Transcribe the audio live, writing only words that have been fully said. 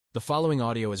The following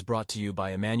audio is brought to you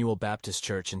by Emmanuel Baptist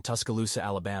Church in Tuscaloosa,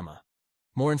 Alabama.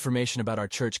 More information about our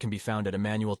church can be found at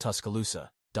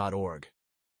emmanueltuscaloosa.org.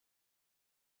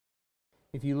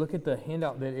 If you look at the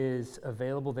handout that is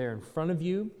available there in front of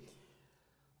you,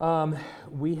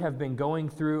 we have been going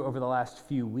through over the last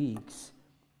few weeks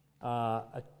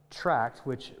a tract,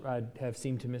 which I have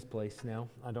seemed to misplace now.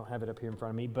 I don't have it up here in front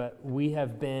of me, but we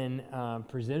have been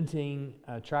presenting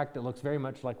a tract that looks very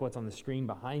much like what's on the screen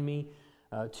behind me,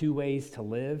 2 Ways to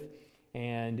Live.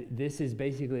 And this is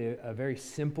basically a very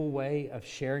simple way of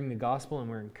sharing the gospel, and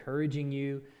we're encouraging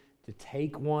you to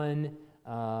take one,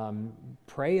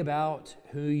 pray about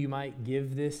who you might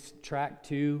give this tract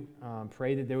to,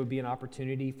 pray that there would be an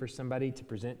opportunity for somebody to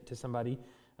present to somebody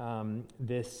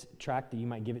this tract, that you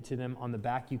might give it to them. On the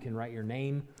back, you can write your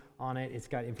name on it. It's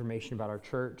got information about our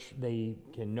church. They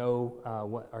can know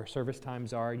what our service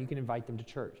times are. You can invite them to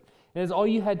church. And that's all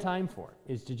you had time for,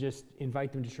 is to just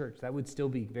invite them to church. That would still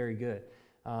be very good.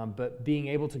 But being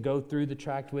able to go through the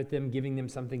tract with them, giving them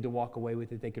something to walk away with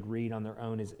that they could read on their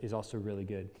own is also really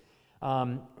good.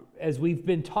 As we've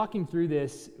been talking through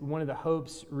this, one of the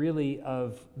hopes really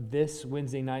of this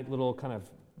Wednesday night little kind of,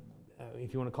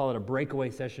 if you want to call it a breakaway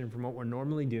session from what we're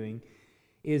normally doing,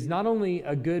 is not only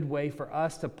a good way for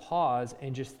us to pause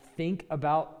and just think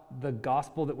about the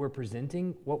gospel that we're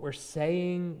presenting, what we're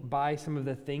saying by some of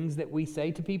the things that we say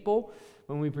to people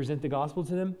when we present the gospel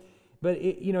to them, but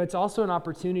it's also an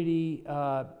opportunity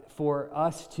for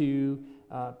us to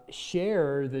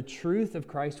share the truth of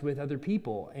Christ with other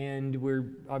people. And we're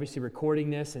obviously recording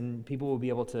this, and people will be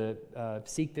able to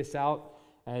seek this out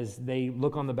as they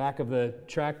look on the back of the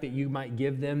tract that you might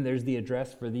give them. There's the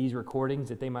address for these recordings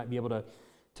that they might be able to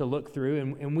look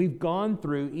through. And we've gone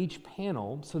through each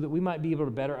panel so that we might be able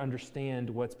to better understand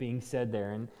what's being said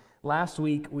there. And last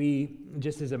week,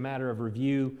 just as a matter of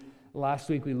review, last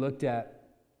week we looked at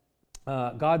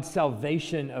God's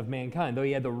salvation of mankind. Though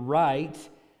he had the right,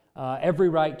 every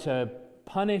right to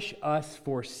punish us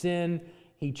for sin,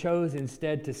 he chose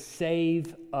instead to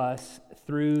save us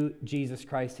through Jesus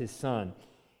Christ, his Son.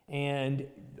 And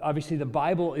obviously the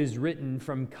Bible is written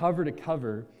from cover to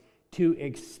cover to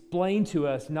explain to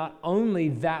us not only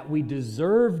that we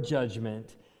deserve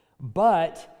judgment,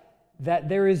 but that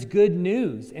there is good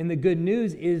news. And the good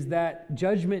news is that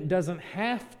judgment doesn't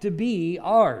have to be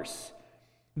ours.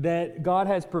 That God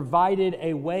has provided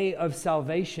a way of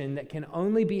salvation that can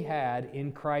only be had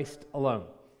in Christ alone.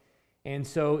 And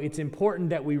so it's important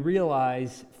that we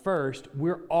realize, first,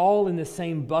 we're all in the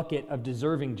same bucket of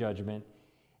deserving judgment,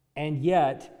 and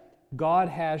yet God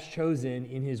has chosen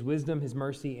in his wisdom, his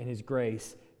mercy, and his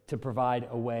grace to provide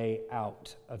a way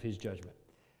out of his judgment.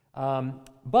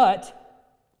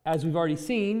 But, as we've already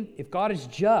seen, if God is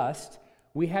just,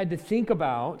 we had to think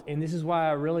about, and this is why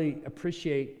I really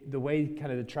appreciate the way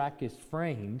kind of the tract is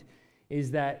framed,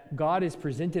 is that God is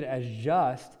presented as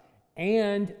just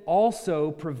and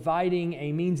also providing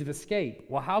a means of escape.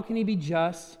 Well, how can he be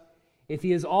just if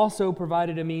he has also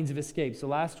provided a means of escape? So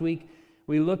last week,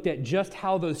 we looked at just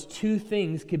how those two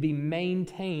things could be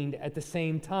maintained at the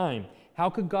same time. How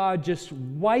could God just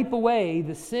wipe away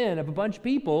the sin of a bunch of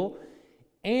people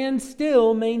and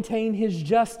still maintain his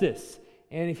justice?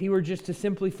 And if he were just to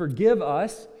simply forgive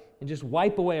us and just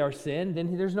wipe away our sin,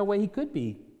 then there's no way he could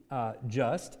be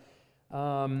just,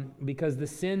 because the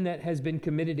sin that has been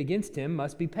committed against him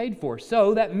must be paid for.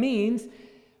 So that means,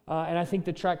 and I think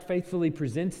the tract faithfully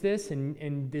presents this,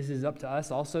 and this is up to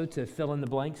us also to fill in the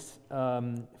blanks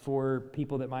for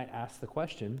people that might ask the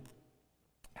question,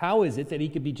 how is it that he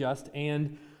could be just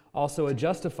and also a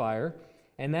justifier?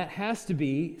 And that has to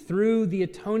be through the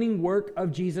atoning work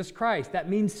of Jesus Christ. That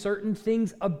means certain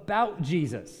things about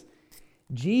Jesus.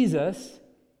 Jesus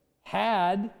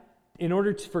had, in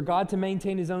order for God to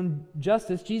maintain his own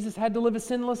justice, Jesus had to live a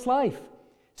sinless life.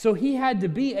 So he had to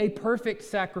be a perfect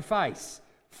sacrifice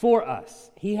for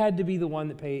us. He had to be the one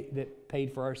that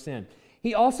paid for our sin.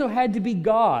 He also had to be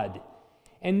God.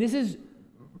 And this is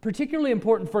particularly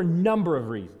important for a number of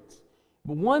reasons.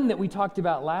 But one that we talked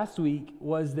about last week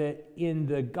was that in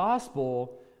the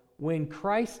gospel, when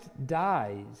Christ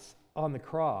dies on the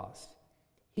cross,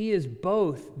 he is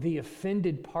both the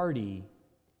offended party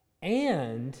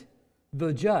and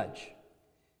the judge.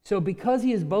 So because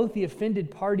he is both the offended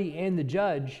party and the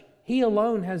judge, he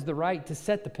alone has the right to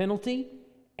set the penalty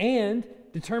and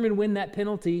determine when that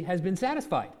penalty has been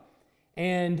satisfied.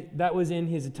 And that was in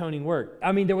his atoning work.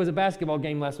 I mean, there was a basketball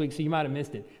game last week, so you might have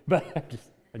missed it. But I just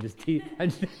that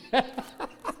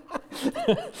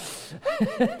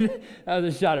was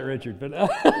a shot at Richard, but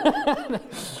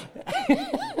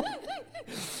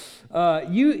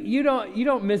you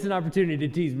don't miss an opportunity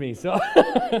to tease me. So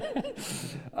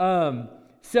But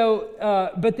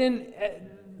then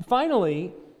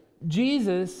finally,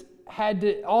 Jesus had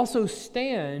to also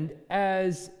stand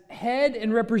as head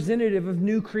and representative of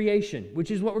new creation, which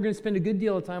is what we're going to spend a good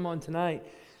deal of time on tonight.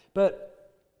 But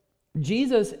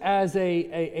Jesus, as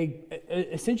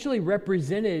essentially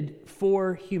represented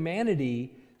for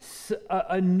humanity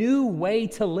a new way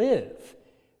to live.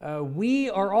 We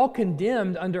are all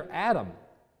condemned under Adam,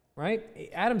 right?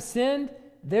 Adam sinned,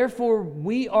 therefore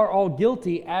we are all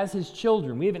guilty as his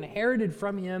children. We have inherited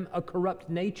from him a corrupt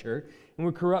nature, and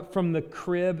we're corrupt from the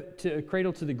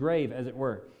cradle to the grave, as it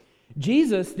were.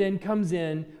 Jesus then comes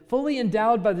in fully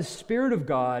endowed by the Spirit of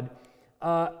God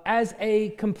as a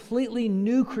completely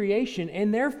new creation,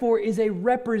 and therefore is a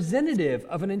representative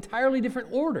of an entirely different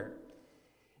order.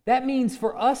 That means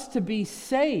for us to be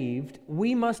saved,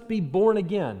 we must be born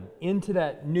again into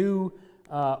that new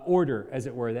order, as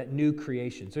it were, that new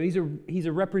creation. So he's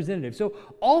a representative. So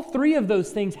all three of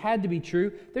those things had to be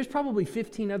true. There's probably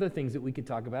 15 other things that we could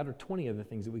talk about, or 20 other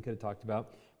things that we could have talked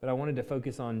about, but I wanted to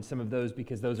focus on some of those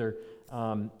because those are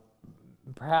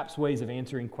perhaps ways of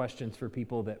answering questions for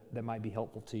people that might be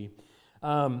helpful to you.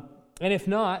 And if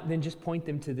not, then just point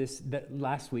them to that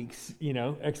last week's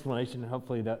explanation, and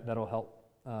hopefully that'll help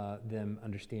them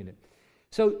understand it.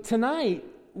 So tonight,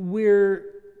 we're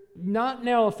not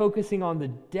now focusing on the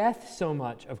death so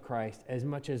much of Christ as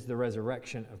much as the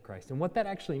resurrection of Christ. And what that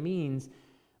actually means,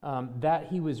 that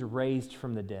he was raised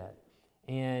from the dead.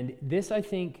 And this, I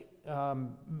think,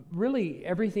 really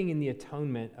everything in the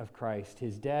atonement of Christ,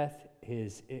 his death,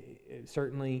 his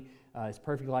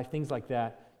perfect life, things like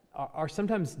that, are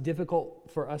sometimes difficult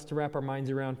for us to wrap our minds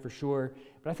around, for sure.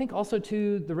 But I think also,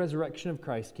 too, the resurrection of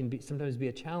Christ can sometimes be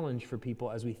a challenge for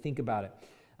people as we think about it.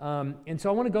 And so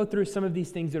I want to go through some of these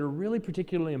things that are really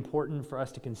particularly important for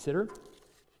us to consider.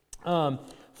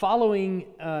 Following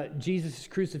Jesus'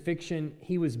 crucifixion,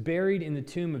 he was buried in the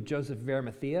tomb of Joseph of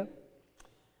Arimathea,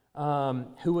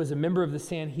 who was a member of the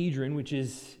Sanhedrin, which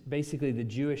is basically the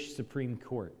Jewish Supreme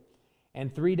Court.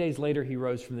 And 3 days later, he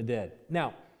rose from the dead.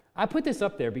 Now, I put this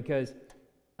up there because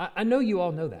I know you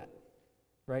all know that,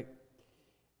 right?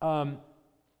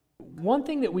 One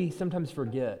thing that we sometimes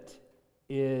forget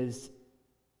is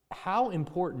how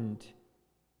important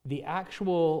the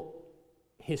actual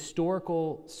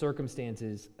historical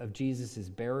circumstances of Jesus'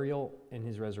 burial and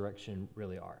his resurrection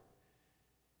really are.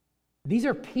 These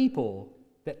are people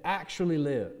that actually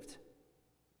lived.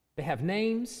 They have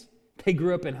names. They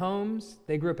grew up in homes.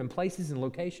 They grew up in places and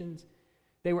locations.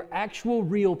 They were actual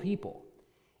real people.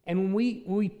 And when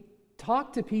we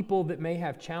talk to people that may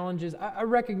have challenges, I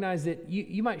recognize that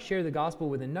you might share the gospel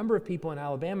with a number of people in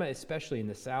Alabama, especially in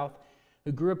the South,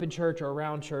 who grew up in church or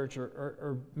around church,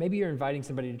 or maybe you're inviting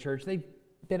somebody to church. They've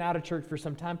been out of church for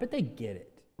some time, but they get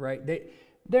it, right?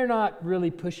 They're not really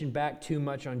pushing back too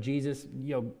much on Jesus.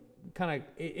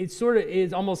 It sort of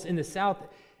is almost in the South,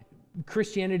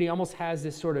 Christianity almost has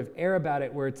this sort of air about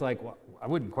it where it's like, well, I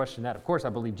wouldn't question that. Of course I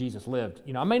believe Jesus lived.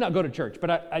 I may not go to church, but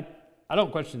I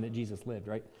don't question that Jesus lived,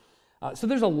 right? So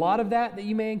there's a lot of that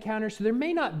you may encounter. So there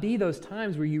may not be those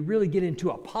times where you really get into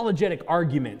apologetic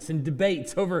arguments and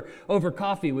debates over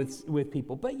coffee with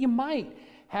people. But you might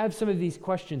have some of these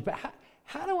questions. But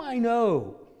how do I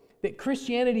know that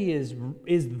Christianity is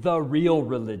the real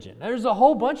religion? There's a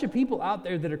whole bunch of people out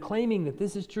there that are claiming that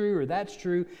this is true or that's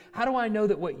true. How do I know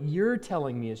that what you're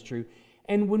telling me is true?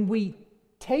 And when we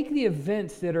take the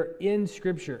events that are in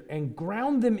Scripture and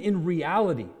ground them in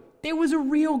reality, there was a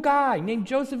real guy named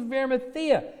Joseph of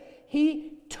Arimathea.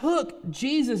 He took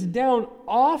Jesus down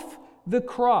off the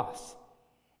cross.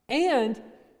 And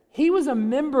he was a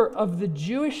member of the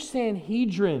Jewish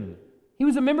Sanhedrin. He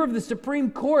was a member of the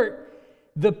Supreme Court.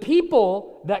 The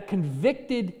people that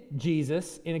convicted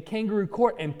Jesus in a kangaroo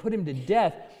court and put him to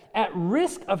death, at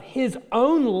risk of his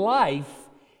own life,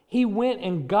 he went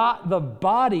and got the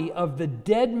body of the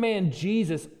dead man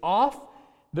Jesus off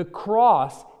the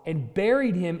cross and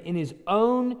buried him in his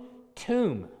own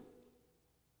tomb.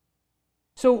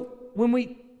 So when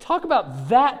we talk about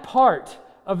that part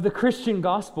of the Christian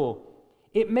gospel,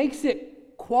 it makes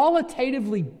it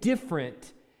qualitatively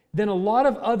different than a lot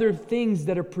of other things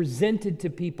that are presented to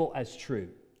people as true.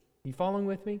 You following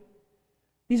with me?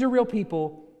 These are real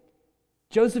people.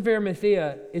 Joseph of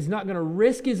Arimathea is not going to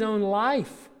risk his own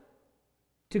life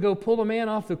to go pull a man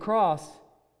off the cross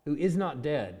who is not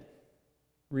dead,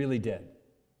 really dead.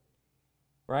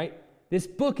 Right? This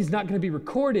book is not going to be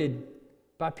recorded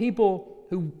by people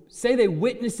who say they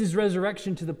witnessed his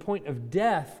resurrection to the point of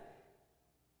death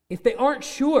if they aren't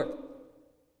sure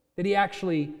that he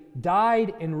actually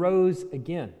died and rose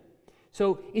again.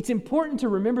 So it's important to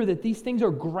remember that these things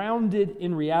are grounded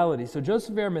in reality. So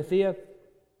Joseph of Arimathea,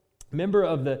 member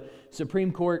of the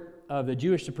Supreme Court, of the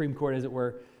Jewish Supreme Court, as it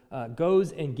were,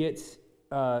 goes and gets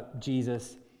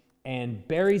Jesus and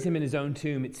buries him in his own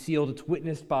tomb. It's sealed. It's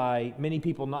witnessed by many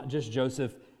people, not just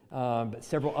Joseph, but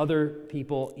several other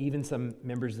people, even some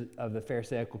members of the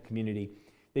Pharisaical community.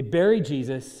 They bury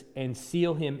Jesus and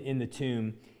seal him in the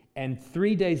tomb, and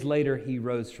 3 days later, he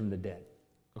rose from the dead.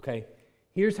 Okay?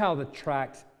 Here's how the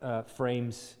tract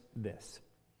frames this.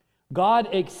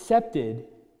 God accepted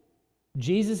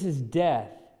Jesus'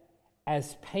 death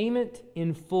as payment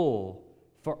in full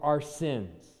for our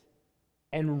sins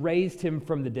and raised him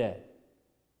from the dead.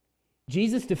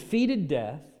 Jesus defeated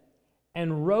death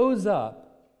and rose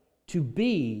up to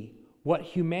be what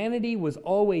humanity was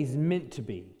always meant to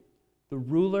be, the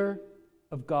ruler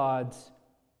of God's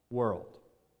world.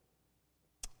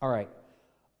 All right.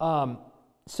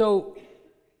 So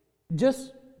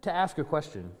just to ask a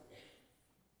question,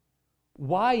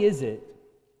 why is it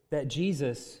that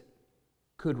Jesus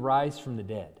could rise from the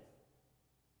dead?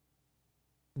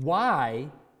 Why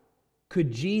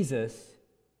could Jesus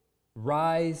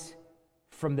rise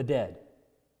from the dead?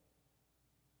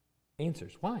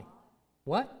 Answers. Why?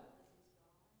 What?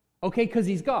 Okay, because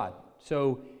he's God.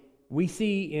 So we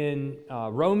see in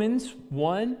Romans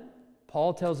 1,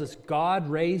 Paul tells us God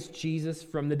raised Jesus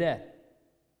from the dead.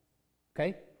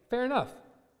 Okay, fair enough.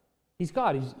 He's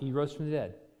God. He rose from the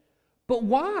dead. But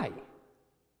why?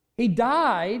 He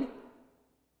died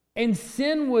and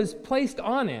sin was placed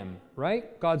on him,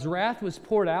 right? God's wrath was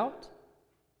poured out.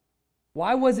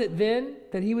 Why was it then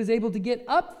that he was able to get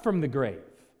up from the grave?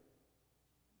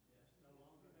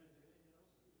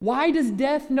 Why does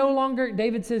death no longer,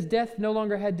 David says death no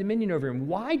longer had dominion over him.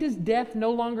 Why does death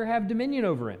no longer have dominion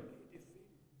over him?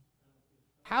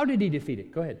 How did he defeat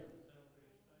it? Go ahead.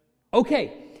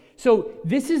 Okay, so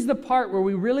this is the part where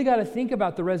we really got to think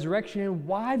about the resurrection and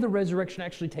why the resurrection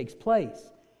actually takes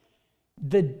place.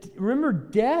 Remember,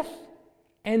 death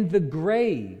and the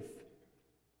grave,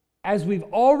 as we've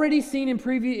already seen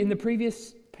in the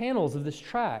previous panels of this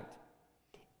tract,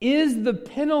 is the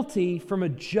penalty from a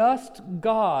just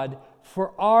God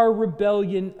for our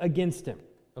rebellion against him.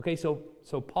 Okay, so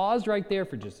pause right there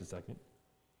for just a second.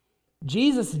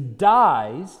 Jesus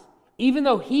dies, even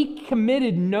though he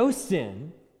committed no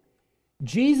sin.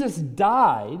 Jesus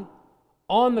died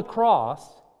on the cross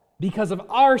because of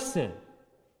our sin.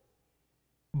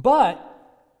 But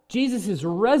Jesus'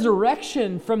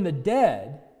 resurrection from the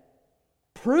dead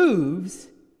proves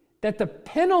that the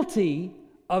penalty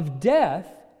of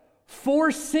death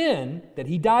for sin that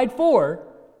he died for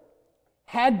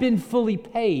had been fully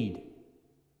paid.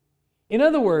 In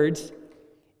other words,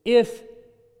 if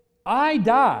I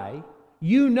die,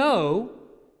 you know,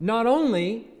 not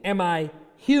only am I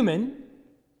human,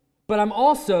 but I'm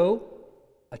also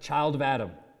a child of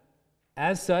Adam.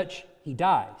 As such, he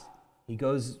dies. He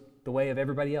goes the way of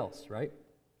everybody else, right?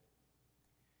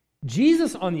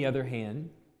 Jesus, on the other hand,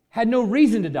 had no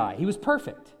reason to die. He was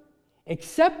perfect,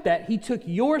 except that he took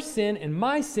your sin and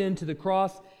my sin to the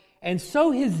cross, and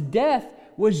so his death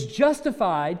was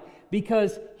justified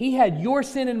because he had your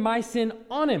sin and my sin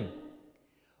on him.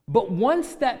 But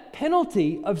once that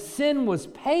penalty of sin was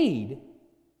paid,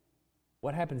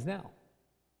 what happens now?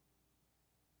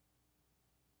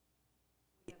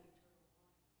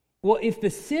 Well, if the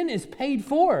sin is paid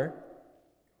for,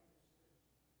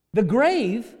 the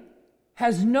grave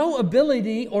has no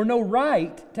ability or no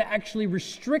right to actually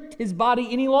restrict his body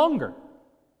any longer.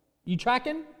 You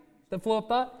tracking the flow of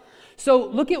thought? So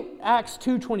look at Acts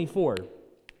 2:24.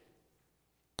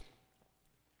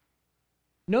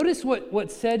 Notice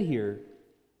what's said here,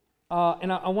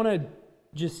 and I want to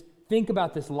just think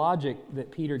about this logic that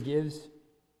Peter gives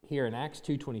here in Acts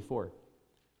 2:24.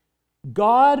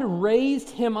 God raised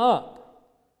him up,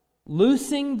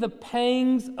 loosing the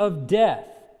pangs of death,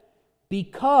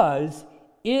 because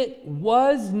it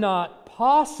was not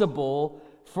possible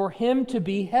for him to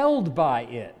be held by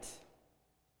it.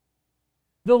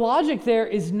 The logic there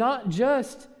is not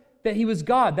just that he was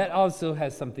God. That also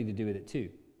has something to do with it too.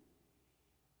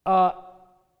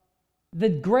 The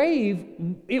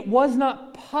grave, it was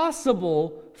not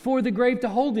possible for the grave to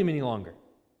hold him any longer.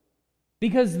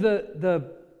 Because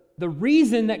the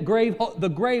reason that the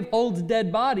grave holds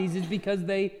dead bodies is because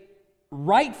they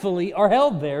rightfully are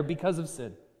held there because of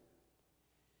sin.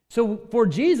 So for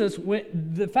Jesus,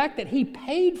 the fact that he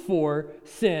paid for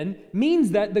sin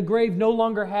means that the grave no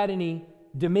longer had any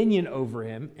dominion over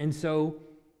him, and so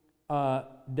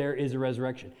there is a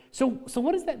resurrection. So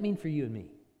what does that mean for you and me?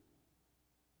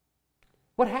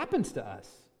 What happens to us?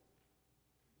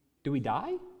 Do we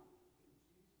die?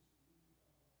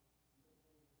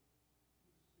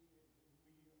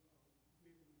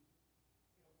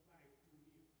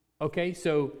 Okay,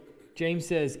 so James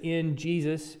says in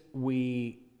Jesus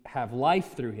we have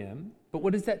life through him. But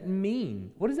what does that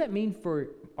mean? What does that mean for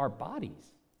our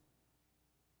bodies?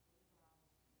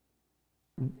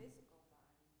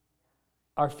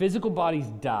 Our physical bodies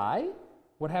die.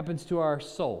 What happens to our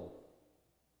soul?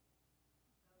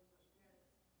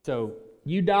 So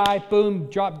you die, boom,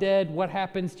 drop dead. What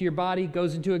happens to your body?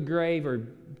 Goes into a grave or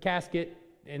casket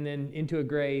and then into a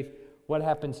grave. What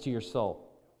happens to your soul?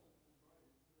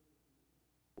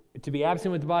 To be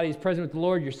absent with the body is present with the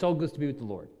Lord. Your soul goes to be with the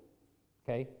Lord.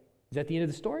 Okay? Is that the end of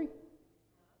the story?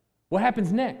 What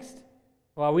happens next?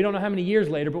 Well, we don't know how many years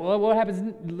later, but what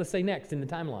happens, let's say, next in the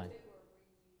timeline?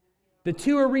 The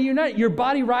two are reunited. Your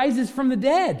body rises from the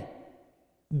dead.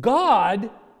 God,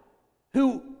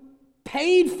 who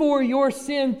paid for your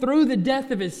sin through the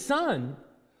death of his Son,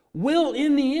 will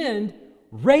in the end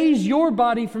raise your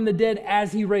body from the dead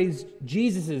as he raised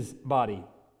Jesus' body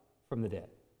from the dead.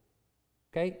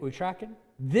 Okay, we tracking?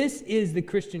 This is the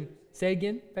Christian. Say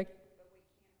again, Becky?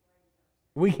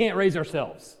 We can't raise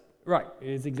ourselves. Right,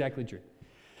 it's exactly true.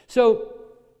 So,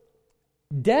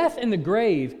 death in the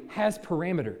grave has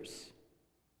parameters.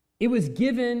 It was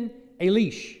given a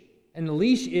leash, and the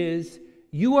leash is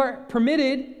you are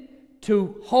permitted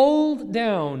to hold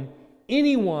down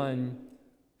anyone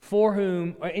for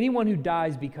whom, or anyone who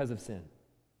dies because of sin.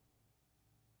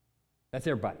 That's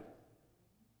everybody,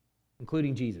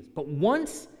 including Jesus. But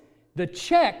once the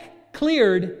check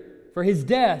cleared for his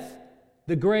death,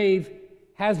 the grave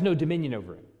has no dominion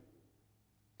over him.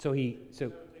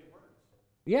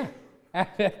 Yeah,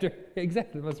 after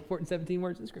exactly the most important 17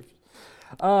 words in Scripture.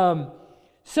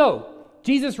 So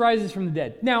Jesus rises from the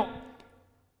dead. Now,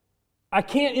 I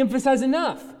can't emphasize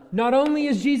enough. Not only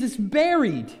is Jesus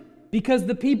buried, because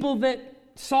the people that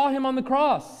saw him on the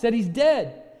cross said he's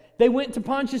dead. They went to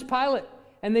Pontius Pilate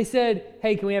and they said,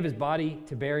 hey, can we have his body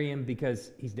to bury him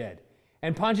because he's dead?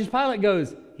 And Pontius Pilate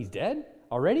goes, he's dead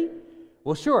already?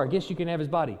 Well, sure, I guess you can have his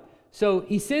body. So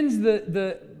he sends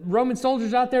the Roman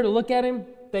soldiers out there to look at him.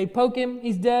 They poke him,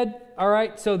 he's dead. All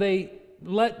right, so they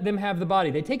let them have the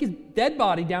body. They take his dead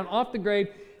body down off the grave,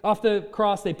 off the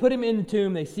cross. They put him in the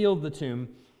tomb. They sealed the tomb.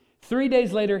 3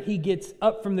 days later, he gets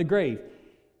up from the grave.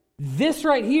 This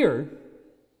right here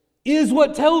is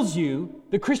what tells you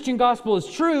the Christian gospel is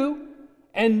true,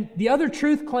 and the other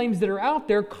truth claims that are out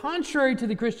there, contrary to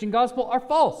the Christian gospel, are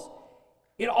false.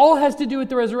 It all has to do with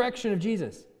the resurrection of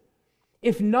Jesus.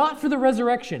 If not for the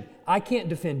resurrection, I can't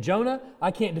defend Jonah.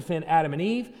 I can't defend Adam and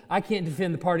Eve. I can't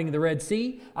defend the parting of the Red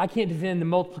Sea. I can't defend the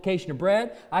multiplication of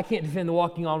bread. I can't defend the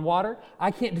walking on water.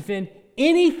 I can't defend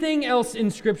anything else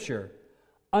in Scripture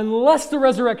unless the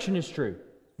resurrection is true.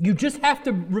 You just have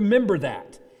to remember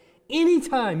that.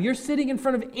 Anytime you're sitting in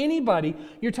front of anybody,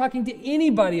 you're talking to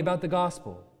anybody about the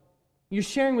gospel, you're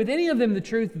sharing with any of them the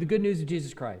truth of the good news of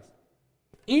Jesus Christ.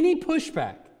 Any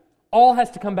pushback, all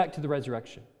has to come back to the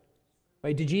resurrection.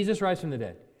 Wait, did Jesus rise from the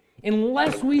dead?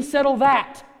 Unless we settle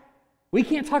that, we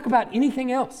can't talk about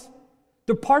anything else.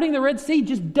 The parting of the Red Sea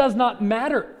just does not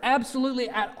matter absolutely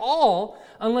at all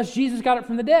unless Jesus got it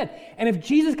from the dead. And if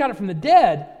Jesus got it from the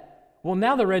dead, well,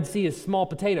 now the Red Sea is small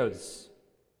potatoes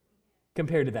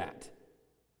compared to that,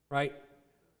 right?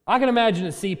 I can imagine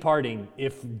a sea parting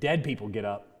if dead people get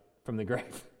up from the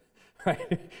grave,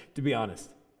 right? To be honest.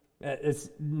 It's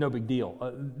no big deal.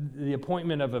 The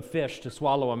appointment of a fish to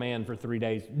swallow a man for 3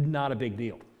 days, not a big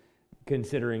deal,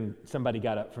 considering somebody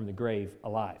got up from the grave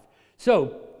alive.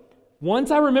 So, once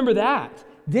I remember that,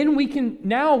 then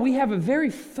we have a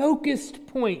very focused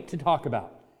point to talk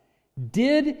about.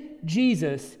 Did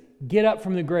Jesus get up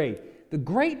from the grave? The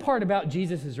great part about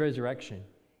Jesus' resurrection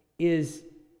is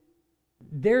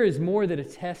there is more that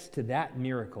attests to that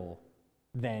miracle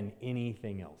than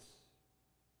anything else.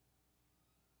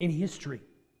 In history,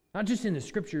 not just in the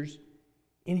Scriptures,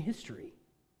 in history.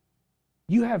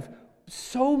 You have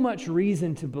so much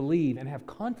reason to believe and have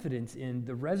confidence in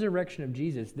the resurrection of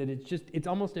Jesus that it's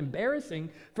almost embarrassing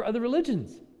for other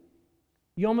religions.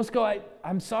 You almost go,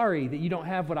 I'm sorry that you don't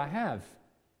have what I have,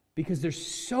 because there's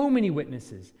so many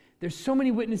witnesses. There's so many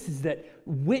witnesses that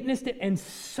witnessed it and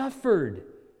suffered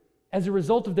as a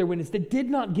result of their witness, that did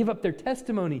not give up their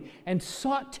testimony and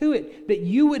sought to it, that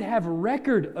you would have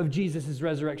record of Jesus'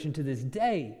 resurrection to this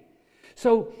day.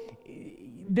 So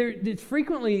there's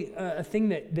frequently a thing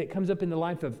that comes up in the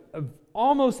life of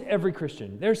almost every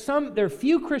Christian. There are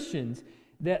few Christians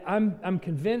that I'm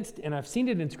convinced, and I've seen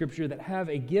it in Scripture, that have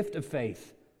a gift of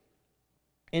faith.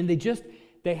 And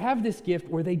they have this gift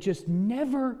where they just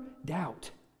never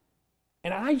doubt.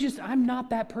 And I'm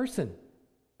not that person.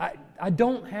 I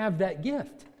don't have that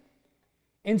gift.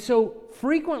 And so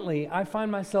frequently I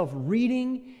find myself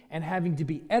reading and having to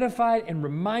be edified and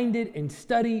reminded and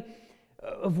study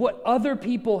of what other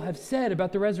people have said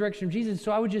about the resurrection of Jesus.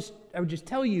 So I would just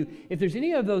tell you, if there's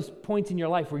any of those points in your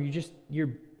life where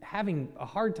you're having a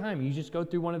hard time, you just go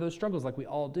through one of those struggles like we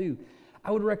all do,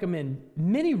 I would recommend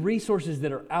many resources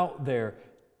that are out there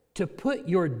to put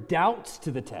your doubts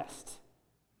to the test.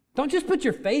 Don't just put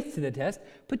your faith to the test,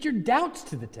 put your doubts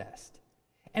to the test.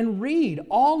 And read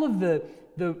all of the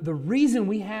reason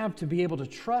we have to be able to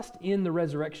trust in the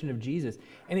resurrection of Jesus.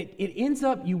 And it ends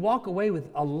up, you walk away with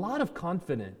a lot of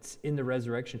confidence in the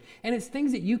resurrection. And it's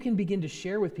things that you can begin to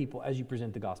share with people as you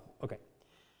present the gospel. Okay.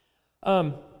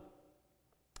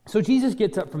 So Jesus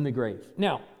gets up from the grave.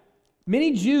 Now,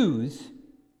 many Jews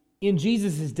in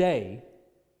Jesus' day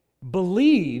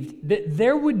believed that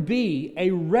there would be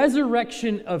a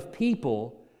resurrection of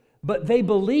people, but they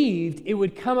believed it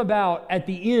would come about at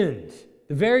the end,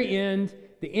 the very end,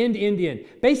 the end.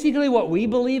 Basically, what we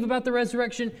believe about the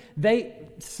resurrection,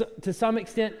 to some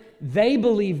extent, they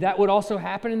believe that would also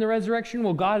happen in the resurrection.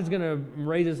 Well, God is going to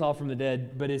raise us all from the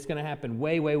dead, but it's going to happen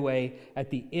way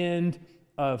at the end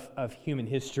of human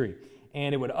history.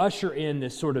 And it would usher in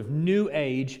this sort of new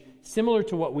age, similar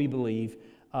to what we believe,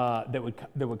 that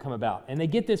would come about. And they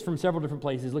get this from several different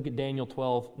places. Look at Daniel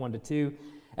 12, 1-2.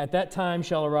 At that time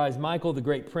shall arise Michael, the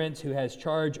great prince, who has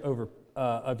charge over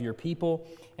of your people,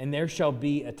 and there shall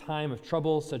be a time of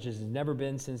trouble such as has never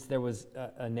been since there was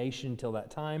a nation till that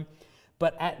time.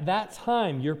 But at that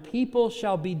time your people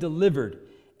shall be delivered,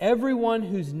 everyone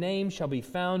whose name shall be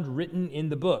found written in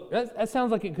the book. That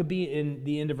sounds like it could be in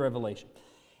the end of Revelation.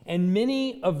 And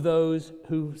many of those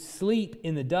who sleep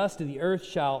in the dust of the earth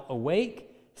shall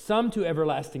awake, some to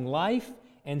everlasting life,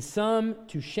 and some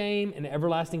to shame and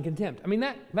everlasting contempt. I mean,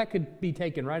 that could be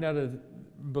taken right out of the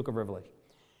book of Revelation.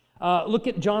 Look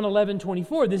at John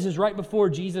 11:24. This is right before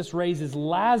Jesus raises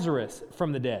Lazarus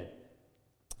from the dead.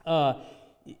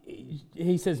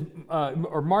 He says,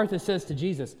 or Martha says to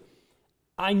Jesus,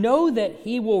 I know that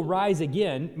he will rise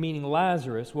again, meaning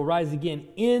Lazarus, will rise again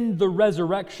in the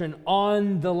resurrection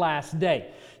on the last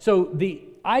day. So the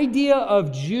idea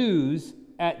of Jews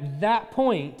at that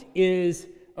point is,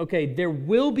 okay, there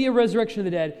will be a resurrection of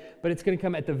the dead, but it's going to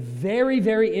come at the very,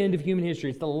 very end of human history.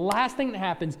 It's the last thing that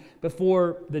happens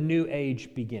before the new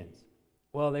age begins.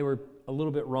 Well, they were a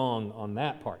little bit wrong on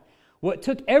that part. What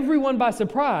took everyone by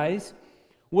surprise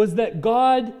was that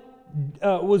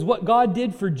was what God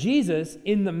did for Jesus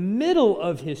in the middle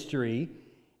of history,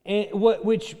 and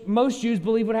which most Jews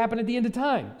believe would happen at the end of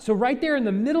time. So right there in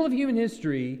the middle of human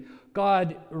history,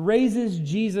 God raises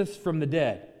Jesus from the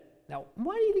dead. Now,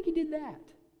 why do you think he did that?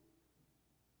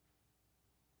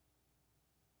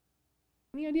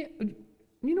 Any idea?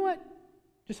 You know what?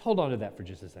 Just hold on to that for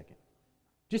just a second.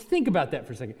 Just think about that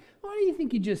for a second. Why do you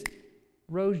think he just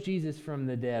rose Jesus from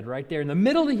the dead right there in the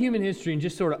middle of human history and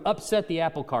just sort of upset the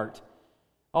apple cart?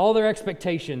 All their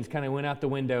expectations kind of went out the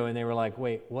window and they were like,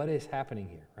 wait, what is happening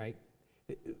here, right?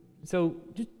 So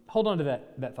just hold on to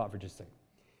that thought for just a second.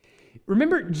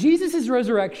 Remember, Jesus'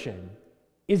 resurrection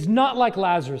is not like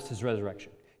Lazarus'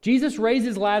 resurrection. Jesus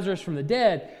raises Lazarus from the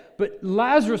dead, but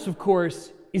Lazarus, of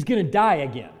course, is going to die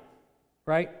again,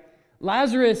 right?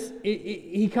 Lazarus,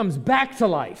 he comes back to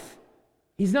life.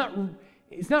 It's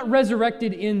not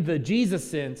resurrected in the Jesus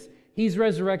sense. He's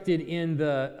resurrected in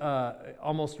the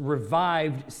almost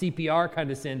revived CPR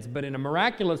kind of sense, but in a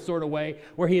miraculous sort of way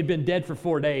where he had been dead for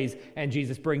 4 days and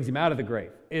Jesus brings him out of the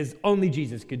grave, is only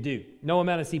Jesus could do. No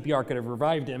amount of CPR could have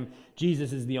revived him.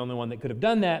 Jesus is the only one that could have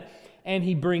done that. And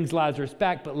he brings Lazarus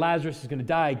back, but Lazarus is going to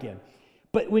die again.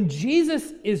 But when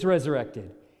Jesus is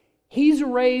resurrected, he's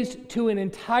raised to an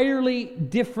entirely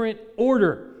different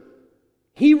order.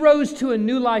 He rose to a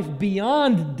new life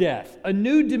beyond death, a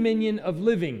new dominion of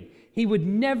living. He would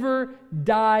never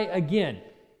die again.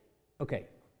 Okay,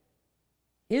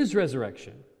 his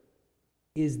resurrection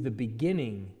is the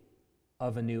beginning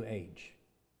of a new age.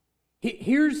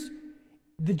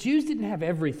 The Jews didn't have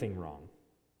everything wrong,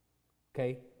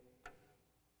 okay?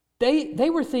 They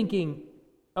were thinking,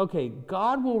 okay,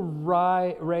 God will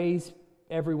raise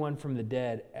everyone from the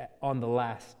dead on the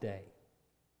last day.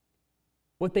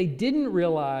 What they didn't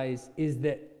realize is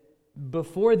that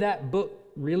before that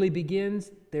book really begins,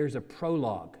 there's a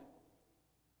prologue.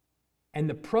 And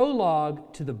the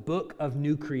prologue to the book of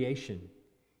new creation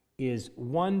is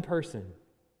one person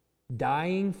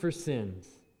dying for sins,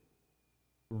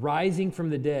 rising from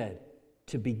the dead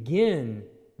to begin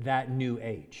that new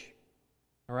age.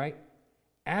 All right?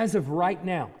 As of right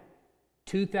now,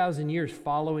 2,000 years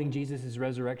following Jesus'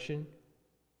 resurrection,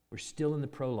 we're still in the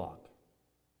prologue.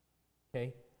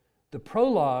 Okay? The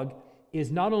prologue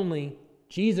is not only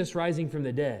Jesus rising from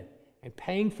the dead and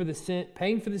paying for the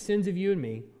sins of you and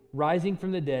me, rising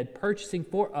from the dead, purchasing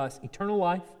for us eternal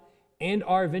life and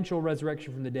our eventual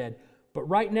resurrection from the dead. But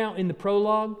right now in the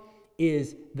prologue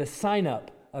is the sign up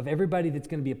of everybody that's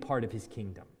going to be a part of his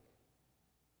kingdom.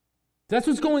 That's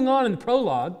what's going on in the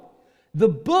prologue. The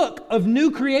book of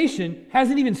new creation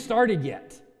hasn't even started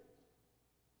yet.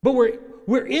 But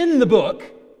we're in the book.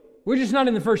 We're just not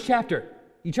in the first chapter.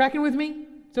 You tracking with me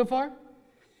so far?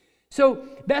 So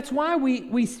that's why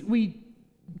we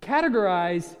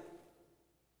categorize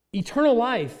eternal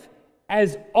life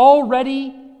as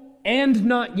already and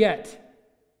not yet.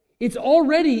 It's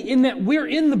already in that we're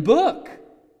in the book.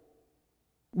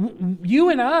 You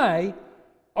and I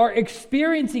are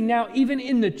experiencing now, even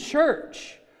in the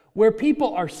church, where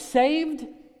people are saved,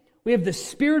 we have the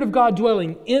Spirit of God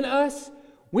dwelling in us,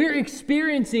 we're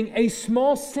experiencing a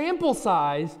small sample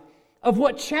size of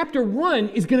what chapter 1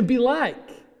 is going to be like.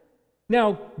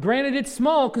 Now, granted, it's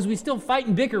small because we still fight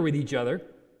and bicker with each other,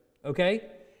 okay?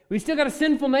 We still got a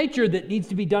sinful nature that needs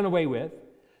to be done away with.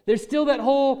 There's still that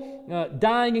whole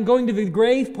dying and going to the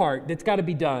grave part that's got to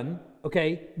be done,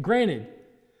 okay? Granted.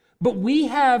 But we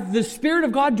have the Spirit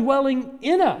of God dwelling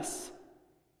in us,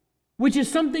 which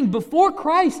is something before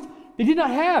Christ they did not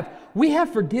have. We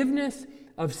have forgiveness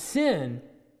of sin,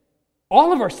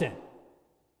 all of our sin,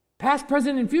 past,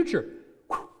 present, and future.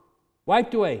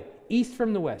 Wiped away, east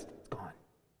from the west. It's gone.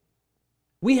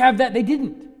 We have that. They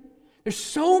didn't. There's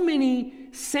so many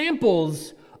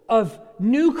samples of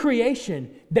new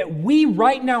creation that we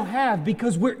right now have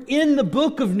because we're in the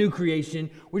book of new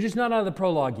creation. We're just not out of the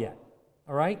prologue yet.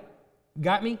 All right?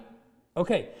 Got me?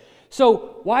 Okay.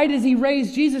 So why does he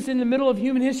raise Jesus in the middle of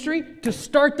human history? To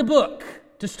start the book,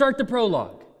 to start the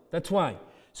prologue. That's why.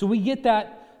 So we get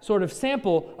that sort of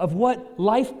sample of what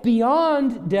life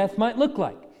beyond death might look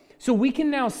like. So we can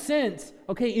now sense,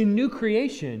 okay, in new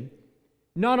creation,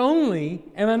 not only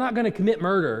am I not going to commit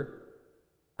murder,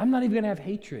 I'm not even going to have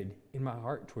hatred in my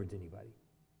heart towards anybody.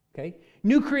 Okay?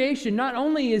 New creation, not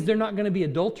only is there not going to be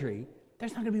adultery,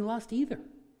 there's not going to be lust either.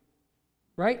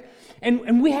 Right?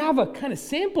 And we have a kind of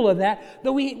sample of that,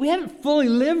 though we haven't fully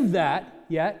lived that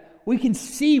yet. We can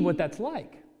see what that's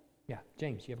like. Yeah,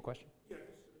 James, you have a question?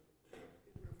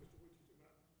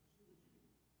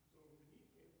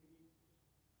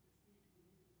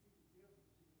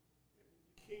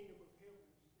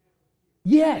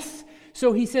 Yes.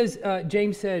 So he says,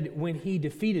 James said, when he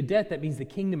defeated death, that means the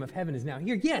kingdom of heaven is now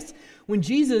here. Yes. When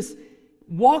Jesus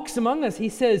walks among us, he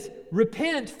says,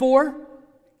 repent, for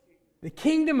the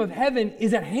kingdom of heaven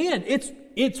is at hand.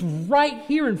 It's right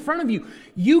here in front of you.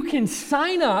 You can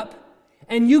sign up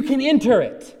and you can enter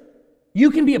it.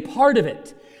 You can be a part of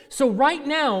it. So right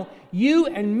now, you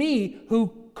and me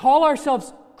who call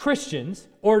ourselves Christians,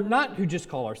 or not who just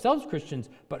call ourselves Christians,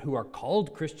 but who are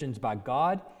called Christians by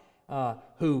God,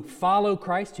 who follow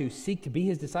Christ, who seek to be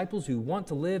his disciples, who want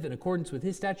to live in accordance with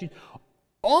his statutes,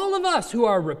 all of us who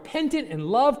are repentant and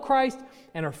love Christ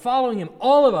and are following him,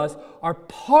 all of us are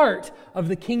part of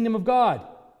the kingdom of God.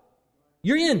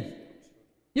 You're in.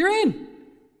 You're in.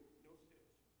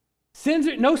 Sins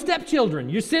are no stepchildren.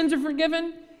 Your sins are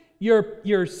forgiven.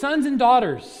 You're sons and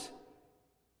daughters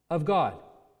of God.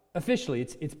 Officially,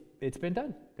 it's been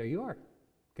done. There you are.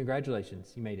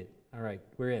 Congratulations, you made it. All right,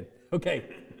 we're in. Okay.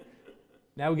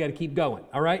 Now we got to keep going.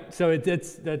 All right. So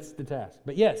that's the task.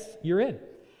 But yes, you're in.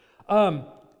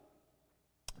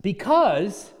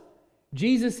 Because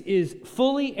Jesus is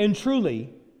fully and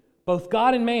truly both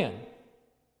God and man,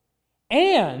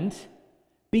 and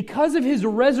because of his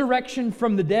resurrection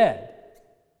from the dead,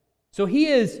 so he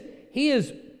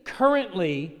is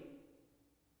currently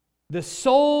the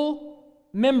sole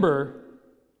member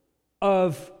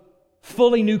of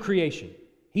fully new creation.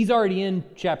 He's already in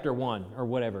chapter 1 or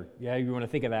whatever. Yeah, you want to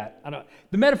think of that.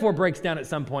 The metaphor breaks down at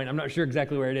some point. I'm not sure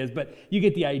exactly where it is, but you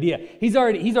get the idea. He's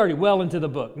already well into the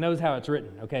book, knows how it's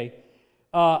written, okay?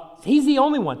 He's the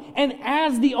only one. And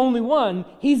as the only one,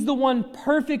 he's the one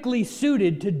perfectly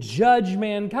suited to judge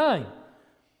mankind.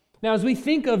 Now, as we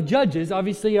think of judges,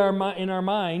 obviously in our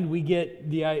mind, we get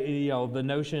the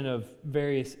notion of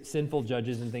various sinful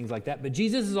judges and things like that. But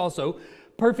Jesus is also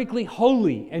perfectly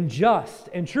holy and just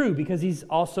and true because he's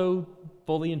also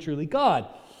fully and truly God.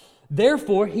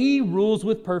 Therefore, he rules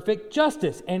with perfect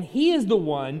justice, and he is the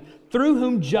one through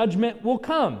whom judgment will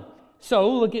come. So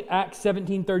look at Acts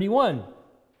 17:31.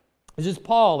 This is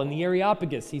Paul in the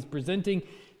Areopagus. He's presenting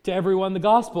to everyone the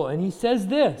gospel, and he says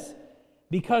this,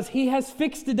 because he has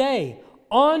fixed a day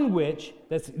on which,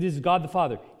 this is God the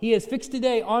Father, he has fixed a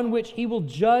day on which he will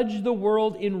judge the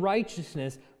world in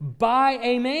righteousness by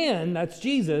a man, that's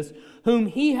Jesus, whom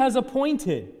he has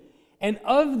appointed. And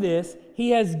of this he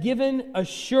has given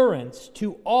assurance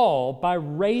to all by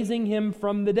raising him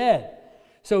from the dead.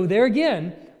 So there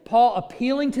again, Paul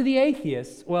appealing to the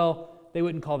atheists. Well, they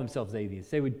wouldn't call themselves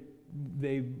atheists. They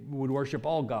would worship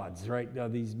all gods, right?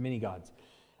 These many gods.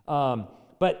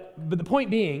 But the point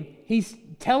being, he's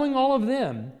telling all of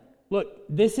them, look,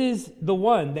 this is the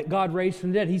one that God raised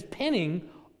from the dead. He's pinning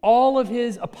all of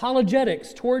his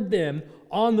apologetics toward them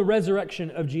on the resurrection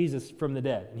of Jesus from the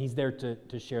dead. And he's there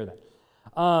to share that.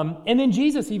 And then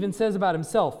Jesus even says about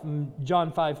himself in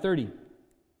John 5:30.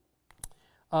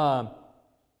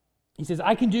 He says,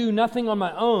 I can do nothing on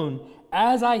my own.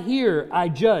 As I hear, I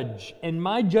judge, and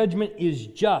my judgment is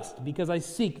just, because I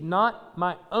seek not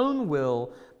my own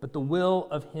will, but the will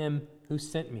of him who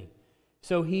sent me.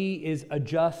 So he is a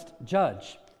just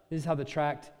judge. This is how the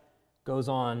tract goes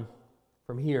on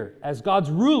from here. As God's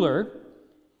ruler,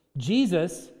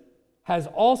 Jesus has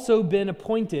also been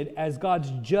appointed as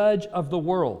God's judge of the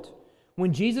world.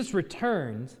 When Jesus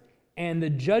returns and the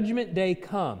judgment day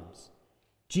comes,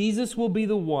 Jesus will be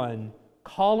the one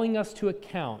calling us to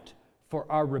account for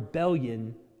our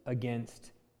rebellion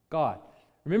against God.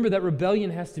 Remember that rebellion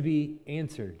has to be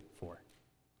answered for.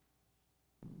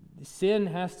 Sin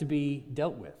has to be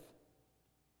dealt with.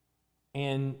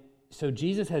 And so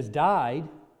Jesus has died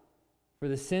for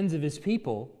the sins of his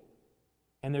people,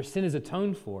 and their sin is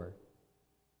atoned for.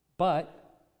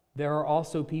 But there are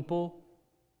also people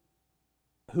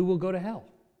who will go to hell.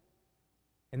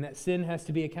 And that sin has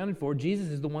to be accounted for. Jesus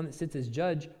is the one that sits as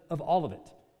judge of all of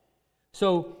it.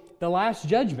 So the last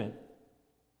judgment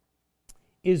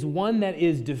is one that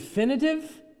is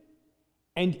definitive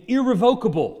and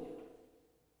irrevocable.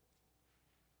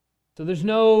 So there's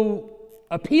no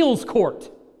appeals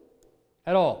court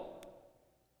at all.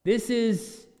 This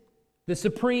is the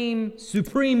Supreme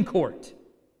Court.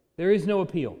 There is no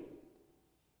appeal.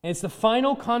 And it's the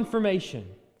final confirmation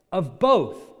of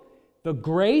both the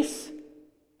grace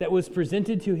that was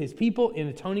presented to his people in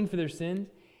atoning for their sins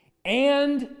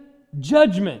and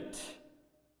judgment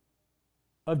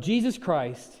of Jesus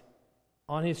Christ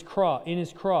on his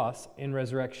cross and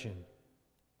resurrection.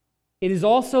 It is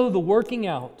also the working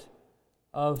out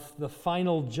of the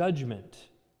final judgment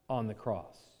on the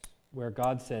cross, where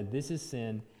God said, this is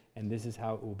sin and this is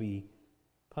how it will be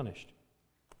punished.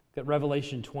 Look at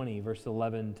Revelation 20, verse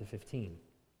 11 to 15.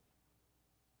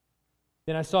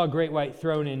 Then I saw a great white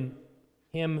throne and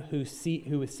him who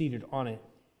was seated on it.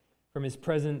 From his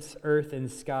presence, earth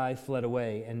and sky fled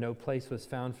away, and no place was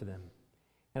found for them.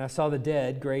 And I saw the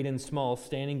dead, great and small,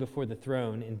 standing before the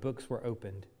throne, and books were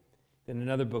opened. Then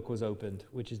another book was opened,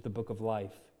 which is the book of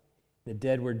life. The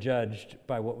dead were judged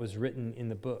by what was written in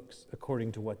the books,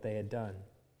 according to what they had done.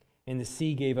 And the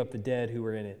sea gave up the dead who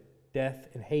were in it. Death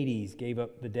and Hades gave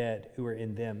up the dead who were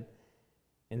in them.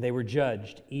 And they were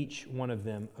judged, each one of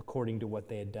them, according to what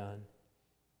they had done.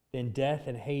 Then death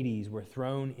and Hades were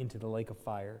thrown into the lake of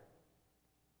fire.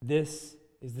 This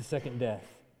is the second death,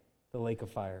 the lake of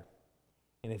fire.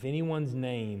 And if anyone's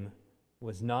name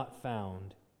was not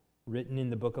found written in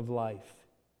the book of life,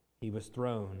 he was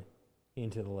thrown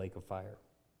into the lake of fire.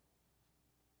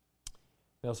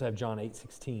 We also have John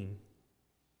 8:16.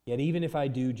 Yet even if I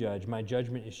do judge, my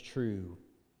judgment is true,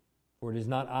 for it is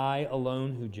not I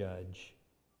alone who judge,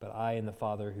 but I and the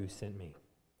Father who sent me.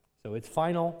 So it's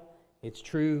final, it's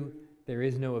true, there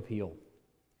is no appeal.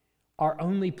 Our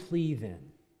only plea then,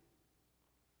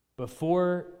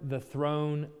 before the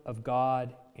throne of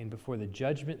God and before the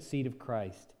judgment seat of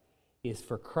Christ, is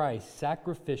for Christ's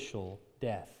sacrificial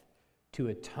death to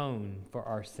atone for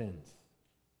our sins.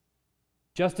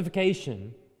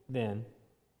 Justification, then,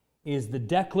 is the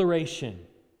declaration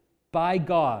by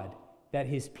God that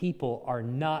his people are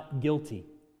not guilty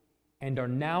and are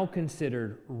now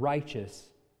considered righteous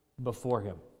before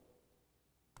him.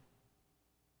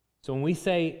 So when we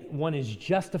say one is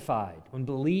justified, one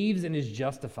believes and is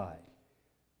justified,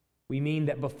 we mean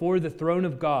that before the throne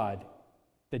of God,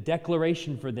 the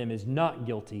declaration for them is not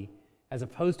guilty, as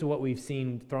opposed to what we've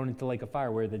seen thrown into the lake of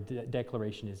fire, where the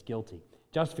declaration is guilty.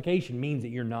 Justification means that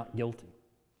you're not guilty.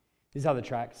 This is how the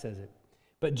tract says it.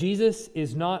 But Jesus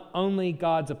is not only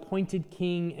God's appointed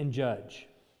king and judge,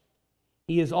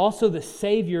 he is also the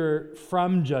Savior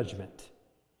from judgment.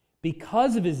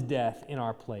 Because of his death in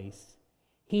our place,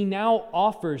 he now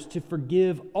offers to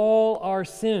forgive all our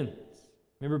sins.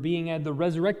 Remember, being as the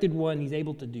resurrected one, he's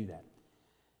able to do that.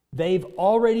 They've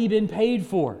already been paid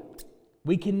for.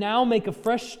 We can now make a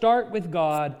fresh start with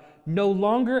God, no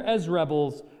longer as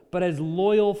rebels, but as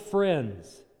loyal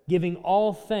friends, giving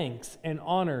all thanks and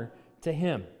honor to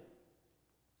him.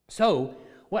 So,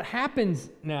 what happens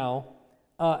now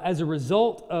as a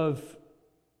result of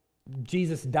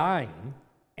Jesus dying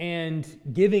and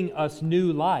giving us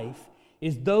new life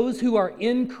is those who are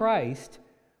in Christ,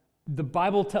 the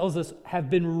Bible tells us, have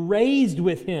been raised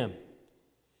with him.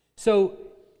 So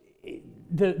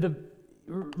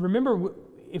remember,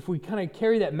 if we kind of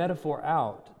carry that metaphor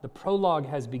out, the prologue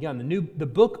has begun. The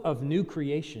book of new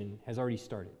creation has already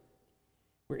started.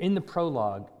 We're in the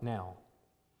prologue now.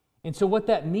 And so what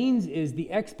that means is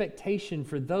the expectation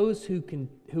for those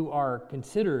who are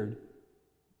considered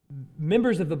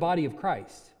members of the body of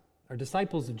Christ, or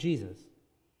disciples of Jesus,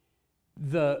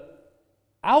 the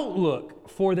outlook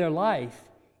for their life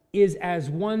is as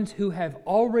ones who have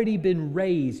already been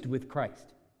raised with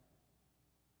Christ.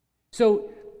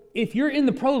 So if you're in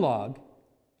the prologue,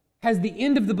 has the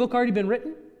end of the book already been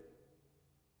written?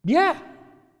 Yeah.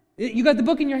 You got the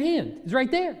book in your hand. It's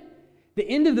right there. The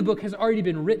end of the book has already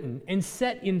been written and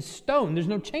set in stone. There's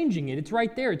no changing it. It's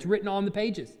right there. It's written on the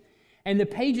pages. And the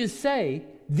pages say,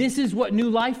 this is what new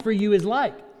life for you is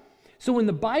like. So when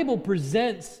the Bible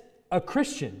presents a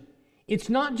Christian, it's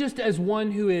not just as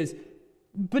one who is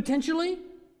potentially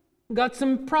got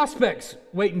some prospects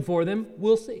waiting for them.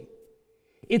 We'll see.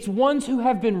 It's ones who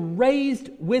have been raised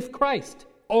with Christ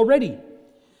already.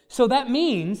 So that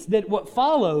means that what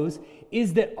follows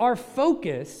is that our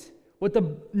focus, what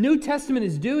the New Testament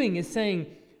is doing is saying,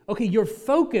 okay, your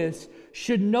focus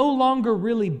should no longer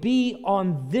really be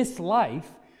on this life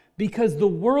because the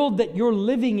world that you're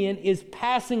living in is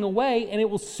passing away and it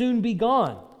will soon be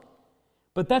gone.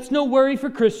 But that's no worry for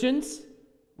Christians,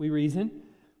 we reason.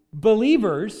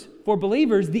 For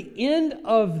believers, the end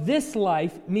of this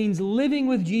life means living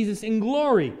with Jesus in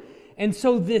glory. And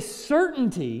so this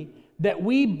certainty that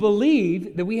we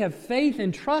believe, that we have faith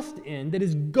and trust in, that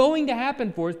is going to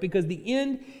happen for us because the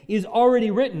end is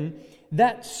already written,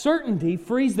 that certainty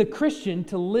frees the Christian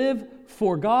to live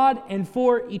for God and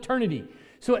for eternity.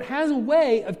 So it has a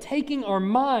way of taking our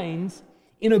minds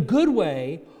in a good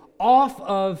way off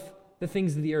of the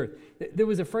things of the earth. There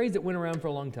was a phrase that went around for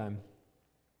a long time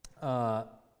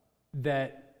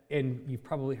and you've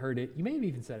probably heard it, you may have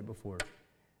even said it before,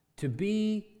 to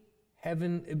be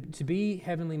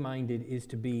heavenly minded is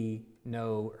to be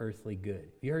no earthly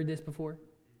good. You heard this before?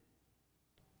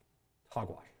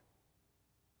 Hogwash.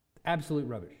 Absolute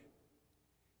rubbish.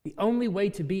 The only way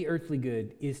to be earthly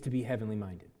good is to be heavenly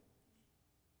minded.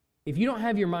 If you don't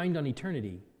have your mind on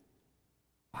eternity,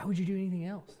 why would you do anything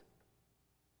else?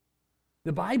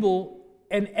 The Bible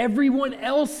and everyone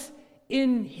else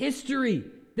in history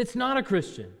that's not a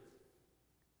Christian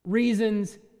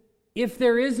reasons, if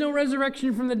there is no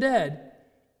resurrection from the dead,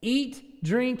 eat,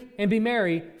 drink, and be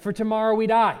merry, for tomorrow we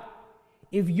die.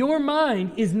 If your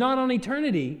mind is not on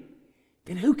eternity,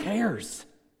 then who cares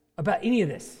about any of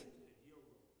this?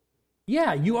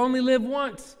 Yeah, you only live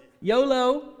once.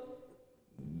 YOLO.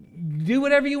 Do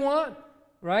whatever you want,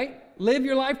 right? Live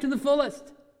your life to the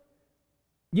fullest.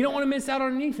 You don't want to miss out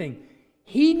on anything.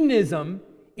 Hedonism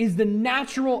is the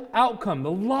natural outcome,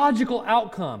 the logical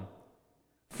outcome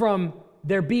from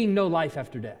there being no life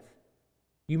after death.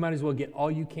 You might as well get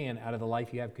all you can out of the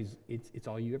life you have because it's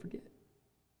all you ever get.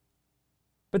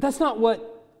 But that's not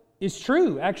what is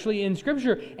true, actually, in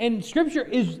Scripture. And Scripture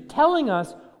is telling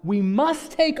us we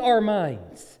must take our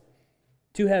minds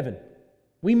to heaven.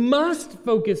 We must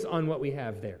focus on what we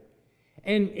have there.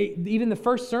 And even the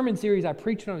first sermon series I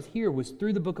preached when I was here was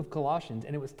through the book of Colossians,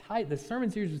 and the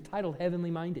sermon series was titled Heavenly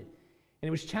Minded. And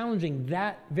it was challenging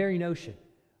that very notion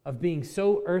of being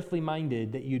so earthly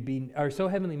minded that you'd be, or so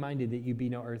heavenly minded that you'd be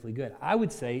no earthly good. I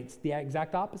would say it's the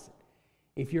exact opposite.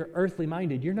 If you're earthly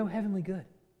minded, you're no heavenly good.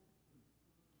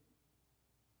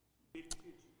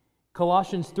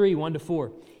 Colossians 3,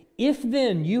 1-4. If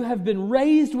then you have been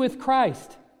raised with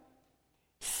Christ,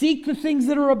 seek the things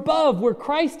that are above, where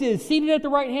Christ is, seated at the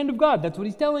right hand of God. That's what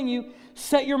he's telling you.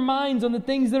 Set your minds on the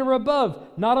things that are above,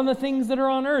 not on the things that are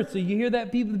on earth. So you hear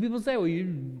that people say, well, you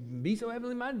be so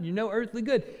heavenly minded, you're no earthly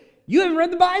good. You haven't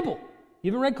read the Bible.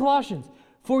 You haven't read Colossians.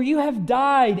 For you have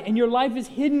died, and your life is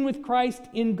hidden with Christ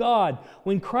in God.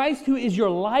 When Christ, who is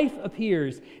your life,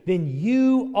 appears, then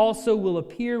you also will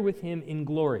appear with him in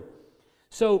glory.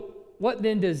 So what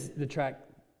then does the tract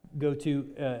go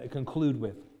to conclude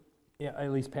with? Yeah,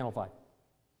 at least panel 5.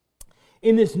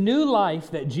 In this new life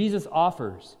that Jesus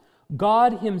offers,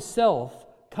 God himself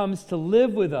comes to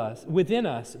live within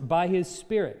us by his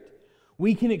Spirit.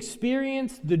 We can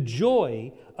experience the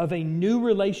joy of a new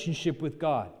relationship with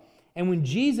God. And when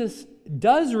Jesus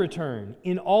does return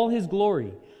in all his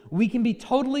glory, we can be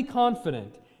totally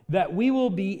confident that we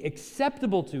will be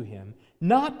acceptable to him,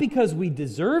 not because we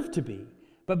deserve to be,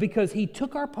 but because he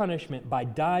took our punishment by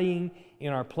dying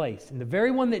in our place. And the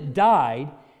very one that died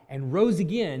and rose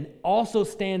again also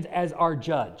stands as our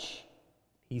judge.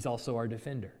 He's also our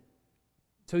defender.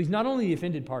 So he's not only the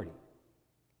offended party,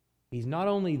 he's not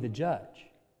only the judge,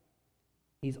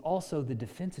 he's also the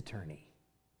defense attorney.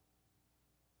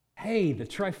 Hey, the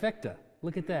trifecta.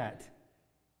 Look at that.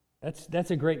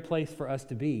 That's a great place for us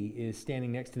to be, is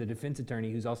standing next to the defense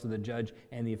attorney who's also the judge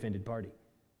and the offended party,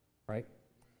 right?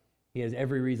 He has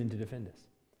every reason to defend us.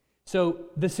 So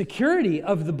the security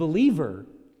of the believer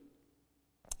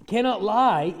cannot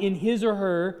lie in his or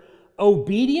her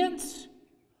obedience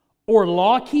or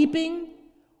law-keeping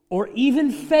or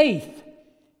even faith,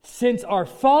 since our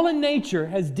fallen nature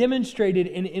has demonstrated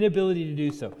an inability to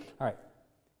do so. All right.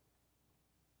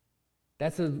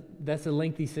 That's a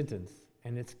lengthy sentence,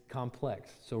 and it's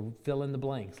complex. So fill in the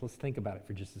blanks. Let's think about it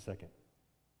for just a second.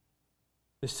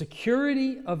 The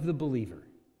security of the believer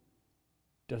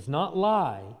does not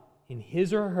lie in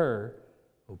his or her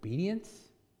obedience,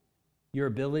 your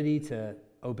ability to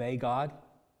obey God.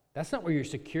 That's not where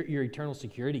your eternal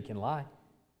security can lie.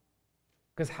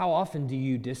 Because how often do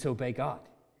you disobey God?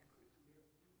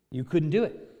 You couldn't do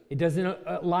it. It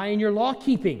doesn't lie in your law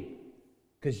keeping.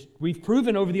 Because we've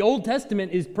proven over the Old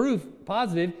Testament is proof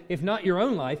positive, if not your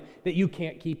own life, that you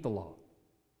can't keep the law.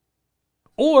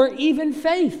 Or even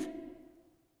faith.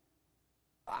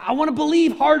 I want to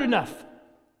believe hard enough.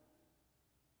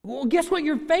 Well, guess what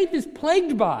your faith is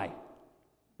plagued by?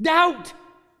 Doubt.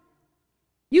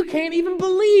 You can't even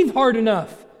believe hard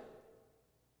enough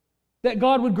that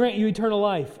God would grant you eternal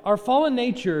life. Our fallen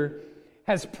nature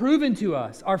has proven to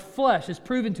us, our flesh has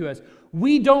proven to us,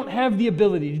 we don't have the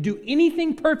ability to do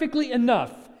anything perfectly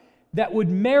enough that would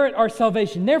merit our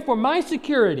salvation. Therefore, my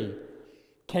security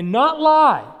cannot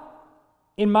lie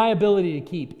in my ability to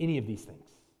keep any of these things.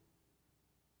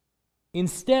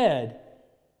 Instead,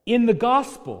 in the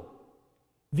gospel,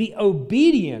 the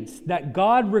obedience that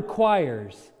God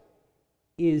requires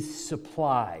is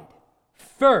supplied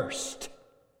first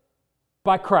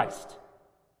by Christ.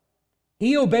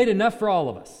 He obeyed enough for all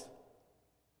of us.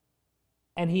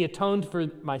 And He atoned for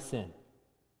my sin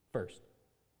first.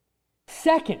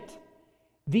 Second,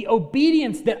 the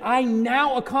obedience that I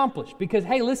now accomplish. Because,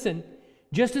 hey, listen,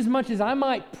 just as much as I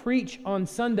might preach on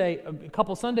Sunday, a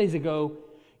couple Sundays ago,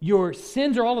 your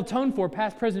sins are all atoned for,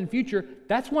 past, present, and future,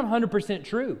 that's 100%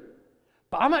 true.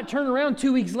 But I might turn around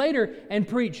 2 weeks later and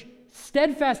preach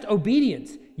steadfast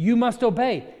obedience. You must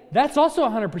obey. That's also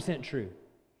 100% true.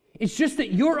 It's just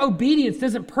that your obedience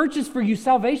doesn't purchase for you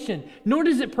salvation, nor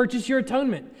does it purchase your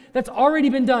atonement. That's already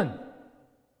been done.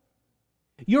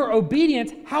 Your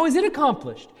obedience, how is it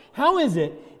accomplished? How is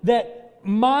it that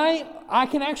I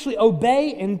can actually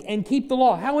obey and keep the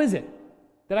law? How is it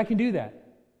that I can do that?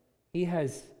 He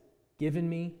has given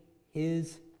me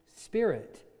His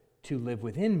Spirit to live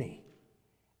within me,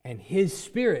 and His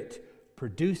Spirit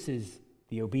produces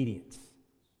the obedience.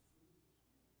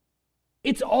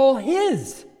 It's all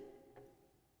His.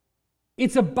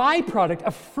 It's a byproduct,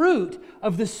 a fruit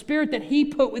of the Spirit that He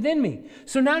put within me.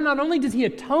 So now not only does He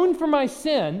atone for my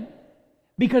sin,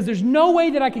 because there's no way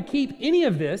that I could keep any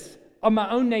of this of my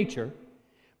own nature,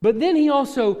 but then He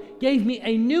also gave me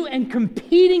a new and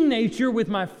competing nature with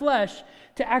my flesh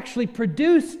to actually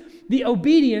produce the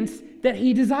obedience that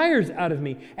He desires out of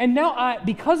me. And now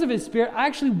because of His Spirit, I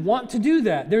actually want to do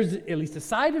that. There's at least a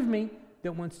side of me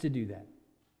that wants to do that.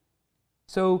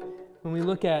 So when we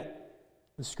look at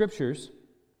the Scriptures,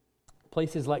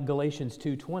 places like Galatians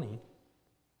 2:20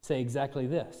 say exactly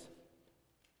this.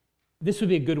 This would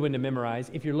be a good one to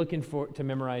memorize. If you're looking to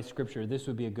memorize Scripture, this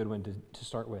would be a good one to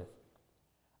start with.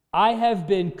 I have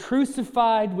been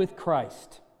crucified with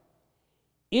Christ.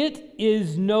 It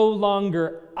is no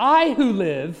longer I who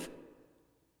live,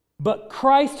 but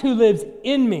Christ who lives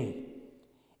in me.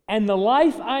 And the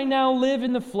life I now live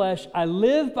in the flesh, I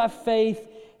live by faith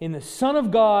in the Son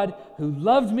of God who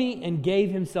loved me and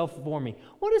gave Himself for me.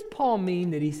 What does Paul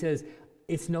mean that he says,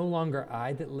 it's no longer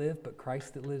I that live, but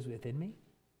Christ that lives within me?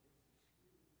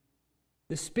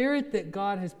 The Spirit that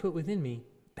God has put within me,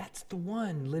 that's the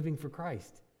one living for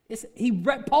Christ.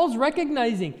 Paul's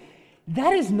recognizing,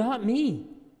 that is not me.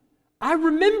 I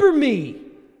remember me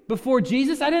before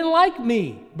Jesus. I didn't like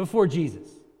me before Jesus.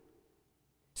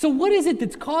 So what is it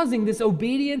that's causing this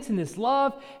obedience and this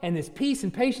love and this peace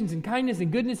and patience and kindness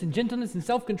and goodness and gentleness and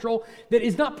self-control that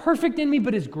is not perfect in me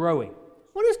but is growing?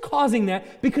 What is causing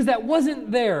that? Because that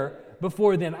wasn't there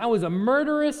before then. I was a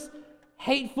murderous,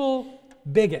 hateful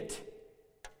bigot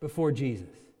before Jesus.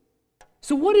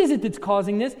 So what is it that's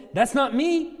causing this? That's not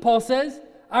me, Paul says.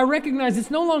 I recognize it's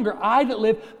no longer I that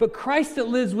live, but Christ that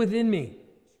lives within me.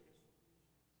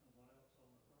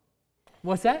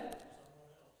 What's that?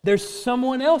 There's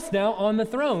someone else now on the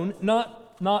throne,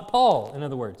 not not Paul, in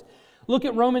other words. Look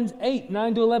at Romans 8,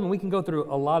 9 to 11. We can go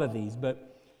through a lot of these, but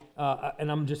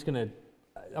and I'm going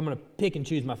to pick and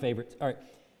choose my favorites. All right.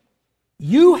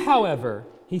 You, however,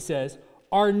 he says,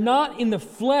 are not in the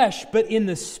flesh, but in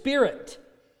the Spirit.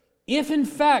 If in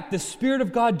fact the Spirit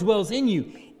of God dwells in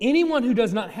you, anyone who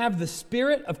does not have the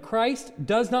Spirit of Christ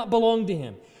does not belong to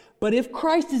him. But if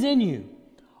Christ is in you,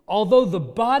 although the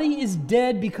body is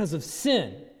dead because of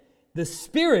sin, the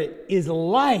Spirit is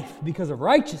life because of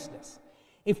righteousness.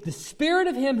 If the Spirit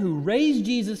of him who raised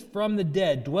Jesus from the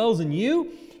dead dwells in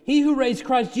you, he who raised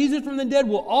Christ Jesus from the dead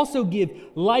will also give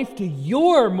life to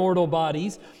your mortal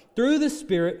bodies through the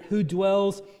Spirit who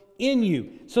dwells in you.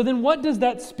 So then what does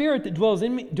that Spirit that dwell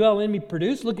in me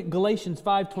produce? Look at Galatians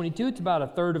 5:22. It's about a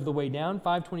third of the way down,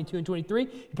 5:22 and 23.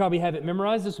 You probably have it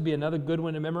memorized. This would be another good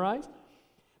one to memorize.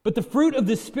 But the fruit of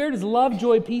the Spirit is love,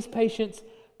 joy, peace, patience,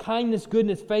 kindness,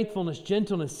 goodness, faithfulness,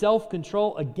 gentleness,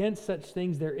 self-control. Against such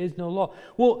things there is no law.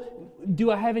 Well, do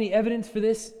I have any evidence for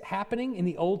this happening in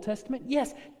the Old Testament?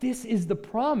 Yes, this is the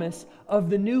promise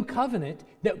of the new covenant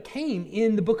that came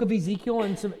in the book of Ezekiel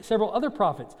and several other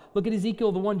prophets. Look at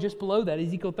Ezekiel, the one just below that,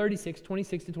 Ezekiel 36,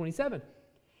 26 to 27.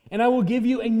 And I will give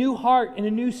you a new heart, and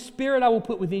a new spirit I will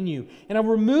put within you. And I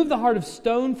will remove the heart of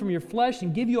stone from your flesh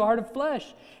and give you a heart of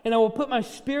flesh. And I will put my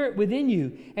spirit within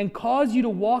you and cause you to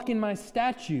walk in my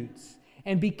statutes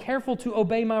and be careful to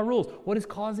obey my rules. What is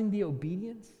causing the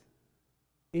obedience?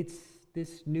 It's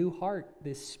this new heart,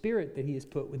 this spirit that he has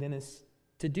put within us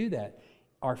to do that.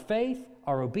 Our faith,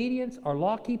 our obedience, our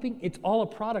law keeping, it's all a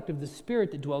product of the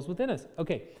Spirit that dwells within us.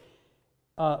 Okay,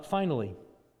 finally,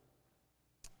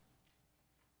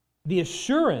 the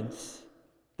assurance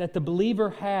that the believer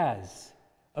has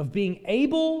of being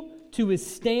able to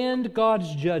withstand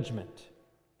God's judgment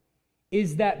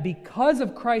is that because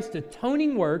of Christ's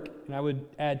atoning work, and I would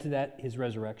add to that his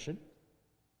resurrection,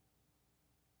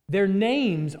 their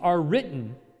names are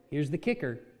written, here's the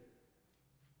kicker,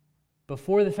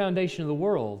 before the foundation of the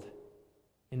world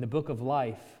in the book of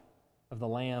life of the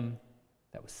Lamb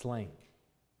that was slain.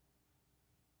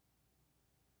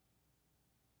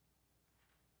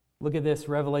 Look at this,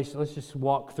 Revelation. Let's just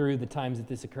walk through the times that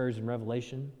this occurs in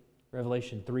Revelation.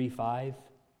 Revelation 3:5.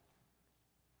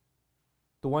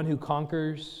 The one who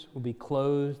conquers will be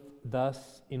clothed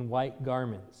thus in white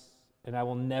garments, and I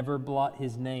will never blot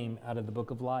his name out of the book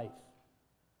of life.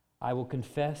 I will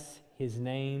confess his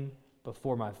name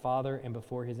before my Father and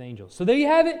before his angels. So there you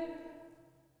have it.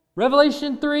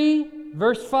 Revelation 3,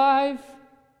 verse 5.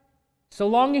 So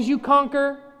long as you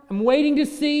conquer, I'm waiting to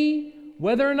see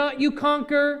whether or not you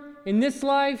conquer in this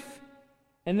life,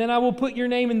 and then I will put your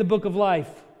name in the book of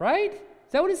life. Right?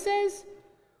 Is that what it says?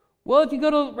 Well, if you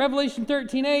go to Revelation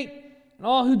 13:8, and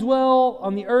all who dwell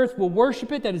on the earth will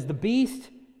worship it, that is the beast,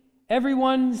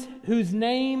 everyone whose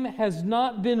name has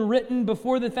not been written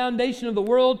before the foundation of the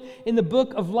world in the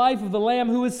book of life of the Lamb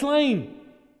who was slain.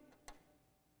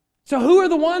 So who are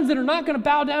the ones that are not going to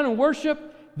bow down and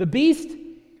worship the beast?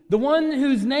 The one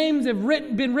whose names have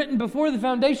been written before the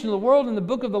foundation of the world in the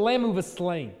book of the Lamb who was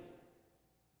slain.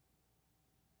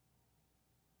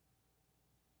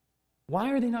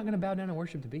 Why are they not going to bow down and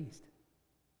worship the beast?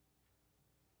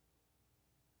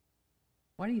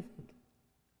 Why do you think?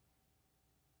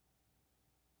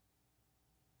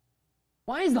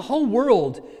 Why is the whole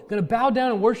world going to bow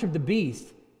down and worship the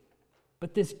beast?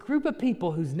 But this group of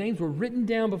people whose names were written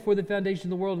down before the foundation of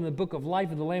the world in the book of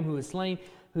life of the Lamb who was slain,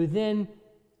 who then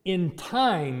in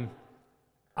time,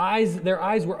 their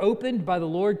eyes were opened by the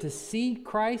Lord to see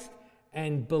Christ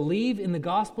and believe in the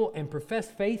gospel and profess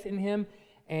faith in him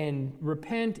and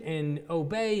repent and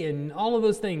obey and all of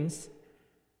those things.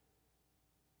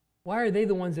 Why are they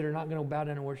the ones that are not going to bow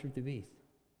down and worship the beast?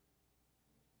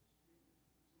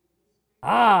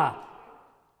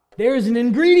 There's an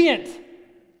ingredient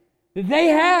that they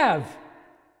have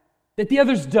that the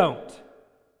others don't.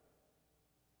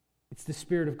 It's the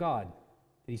Spirit of God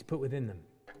that he's put within them.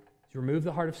 He's removed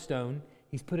the heart of stone.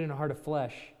 He's put in a heart of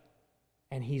flesh.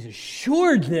 And he's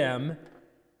assured them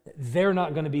that they're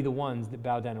not going to be the ones that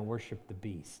bow down and worship the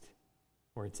beast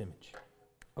or its image.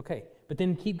 Okay, but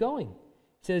then keep going.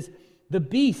 It says, the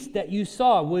beast that you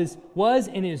saw was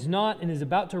and is not and is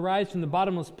about to rise from the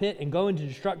bottomless pit and go into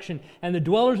destruction. And the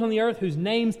dwellers on the earth whose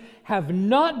names have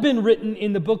not been written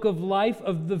in the book of life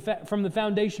from the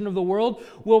foundation of the world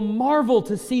will marvel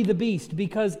to see the beast,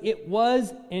 because it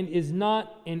was and is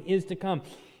not and is to come.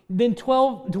 Then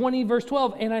 20 verse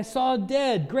 12, and I saw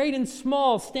dead, great and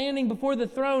small, standing before the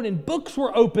throne, and books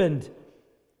were opened.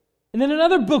 And then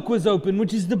another book was opened,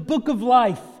 which is the book of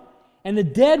life. And the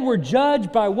dead were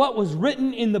judged by what was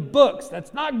written in the books.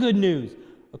 That's not good news,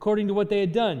 according to what they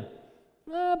had done.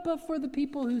 But for the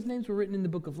people whose names were written in the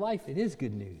book of life, it is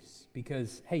good news.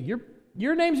 Because, hey,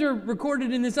 your names are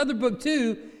recorded in this other book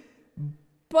too,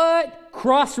 but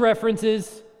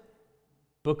cross-references,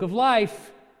 book of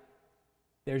life,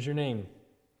 there's your name.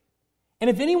 And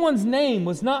if anyone's name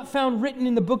was not found written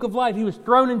in the book of life, he was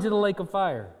thrown into the lake of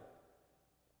fire.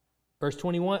 Verse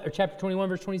 21, or chapter 21,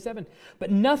 verse 27.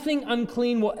 But nothing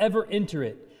unclean will ever enter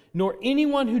it, nor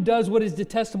anyone who does what is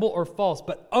detestable or false,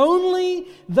 but only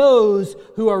those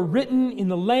who are written in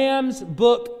the Lamb's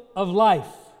book of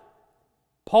life.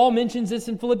 Paul mentions this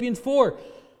in Philippians 4.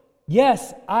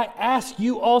 Yes, I ask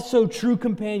you also, true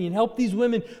companion, help these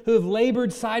women who have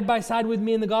labored side by side with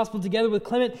me in the gospel, together with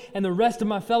Clement and the rest of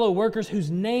my fellow workers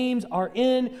whose names are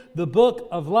in the book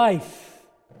of life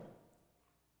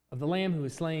of the Lamb who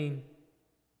was slain.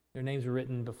 Their names were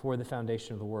written before the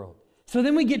foundation of the world. So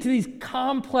then we get to these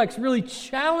complex, really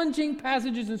challenging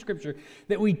passages in Scripture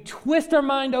that we twist our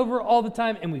mind over all the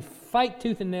time and we fight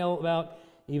tooth and nail about,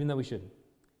 even though we shouldn't.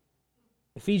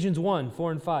 Ephesians 1,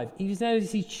 4 and 5. Even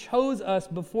as He chose us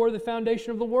before the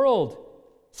foundation of the world.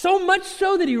 So much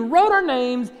so that He wrote our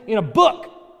names in a book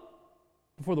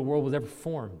before the world was ever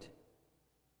formed.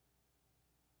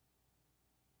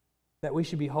 That we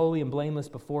should be holy and blameless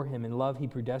before Him. In love, He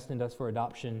predestined us for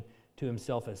adoption to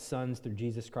Himself as sons through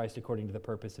Jesus Christ according to the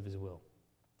purpose of His will.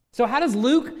 So how does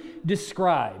Luke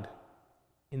describe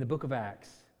in the book of Acts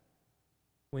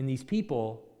when these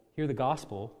people hear the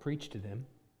gospel preached to them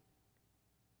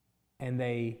and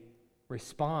they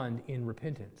respond in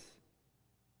repentance?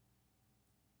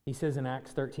 He says in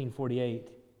Acts 13:48,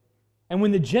 and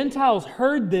when the Gentiles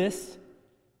heard this,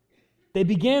 they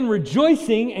began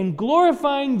rejoicing and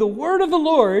glorifying the word of the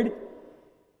Lord.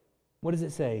 What does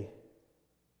it say?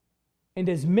 And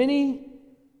as many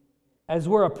as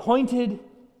were appointed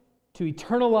to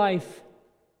eternal life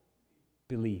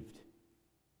believed.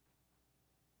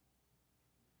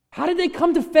 How did they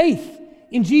come to faith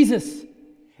in Jesus?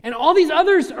 And all these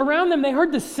others around them, they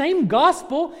heard the same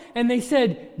gospel and they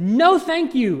said, no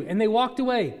thank you, and they walked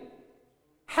away.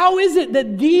 How is it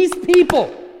that these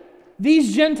people,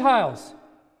 these Gentiles,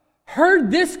 heard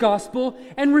this gospel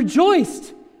and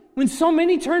rejoiced when so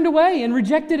many turned away and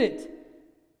rejected it?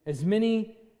 As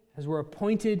many as were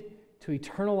appointed to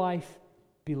eternal life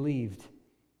believed.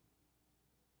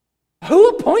 Who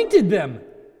appointed them?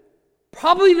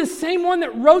 Probably the same one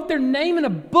that wrote their name in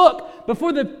a book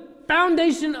before the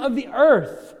foundation of the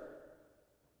earth.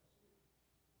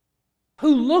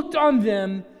 Who looked on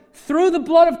them through the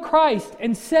blood of Christ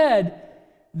and said,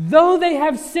 though they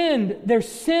have sinned, their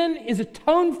sin is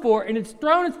atoned for, and it's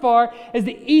thrown as far as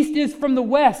the east is from the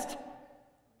west.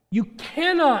 You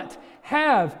cannot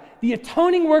have the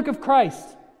atoning work of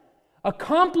Christ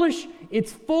accomplish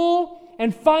its full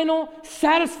and final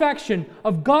satisfaction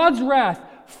of God's wrath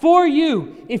for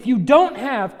you if you don't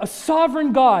have a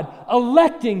sovereign God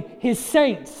electing His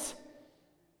saints.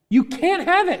 You can't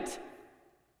have it.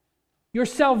 Your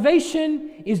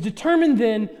salvation is determined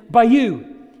then by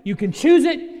you. You can choose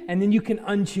it and then you can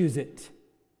unchoose it.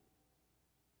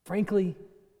 Frankly,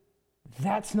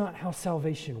 that's not how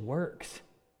salvation works.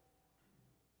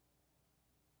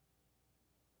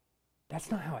 That's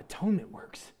not how atonement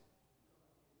works.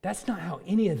 That's not how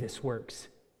any of this works.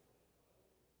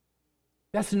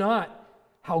 That's not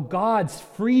how God's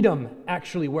freedom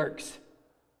actually works.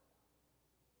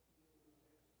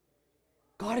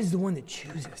 God is the one that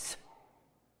chooses,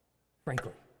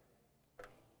 frankly.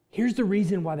 Here's the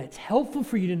reason why that's helpful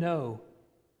for you to know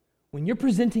when you're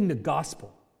presenting the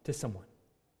gospel to someone.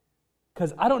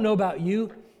 Because I don't know about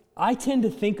you, I tend to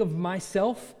think of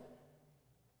myself,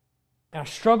 and I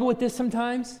struggle with this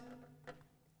sometimes,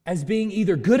 as being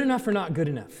either good enough or not good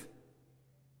enough.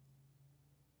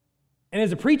 And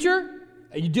as a preacher,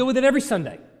 you deal with it every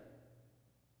Sunday.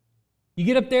 You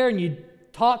get up there and you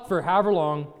talk for however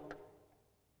long,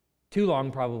 too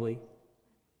long probably,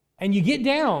 and you get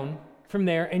down from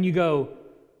there and you go,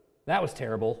 that was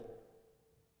terrible.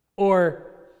 Or,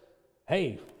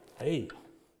 hey,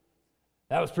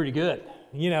 that was pretty good.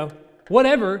 You know,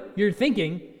 whatever you're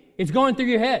thinking, it's going through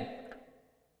your head.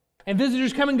 And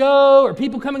visitors come and go, or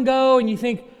people come and go, and you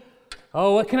think,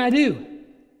 oh, what can I do?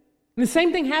 And the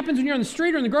same thing happens when you're on the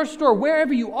street or in the grocery store,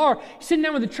 wherever you are, you're sitting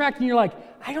down with a tract and you're like,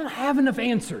 I don't have enough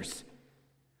answers.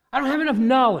 I don't have enough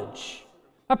knowledge.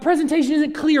 My presentation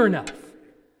isn't clear enough.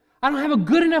 I don't have a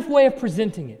good enough way of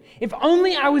presenting it. If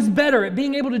only I was better at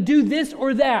being able to do this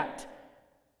or that,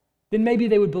 then maybe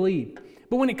they would believe.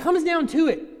 But when it comes down to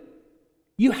it,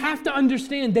 you have to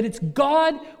understand that it's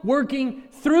God working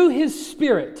through His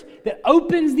Spirit that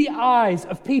opens the eyes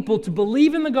of people to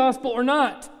believe in the gospel or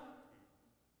not.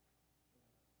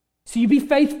 So you be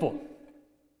faithful.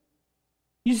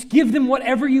 You just give them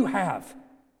whatever you have.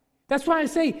 That's why I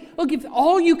say, look, if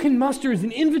all you can muster is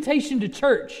an invitation to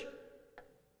church,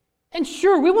 and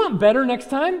sure, we want better next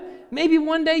time. Maybe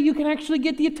one day you can actually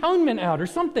get the atonement out or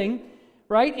something,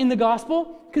 right, in the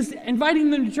gospel. Because inviting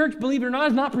them to church, believe it or not,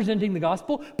 is not presenting the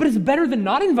gospel, but it's better than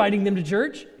not inviting them to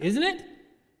church, isn't it?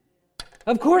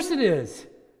 Of course it is.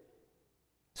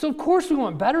 So of course we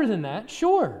want better than that,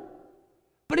 sure.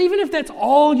 But even if that's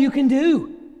all you can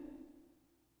do,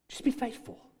 just be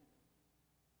faithful.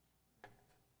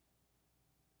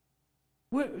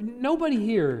 Nobody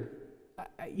here,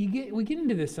 we get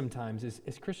into this sometimes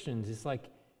as Christians. It's like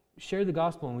share the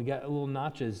gospel and we got little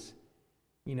notches,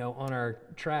 on our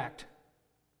tract,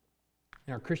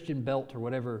 in our Christian belt or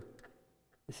whatever.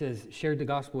 It says shared the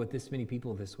gospel with this many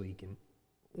people this week. And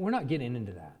we're not getting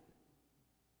into that.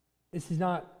 This is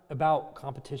not about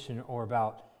competition or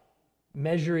about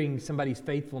measuring somebody's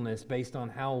faithfulness based on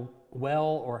how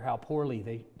well or how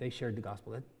poorly they shared the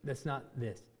gospel. That's not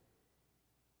this.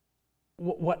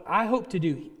 What I hope to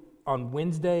do on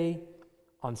Wednesday,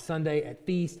 on Sunday, at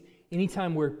feast,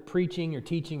 anytime we're preaching or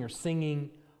teaching or singing,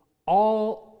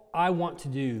 all I want to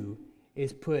do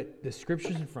is put the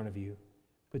scriptures in front of you,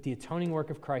 put the atoning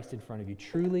work of Christ in front of you,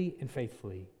 truly and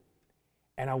faithfully,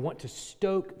 and I want to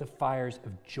stoke the fires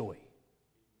of joy.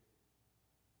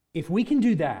 If we can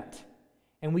do that,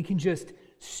 and we can just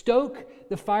stoke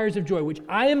the fires of joy, which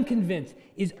I am convinced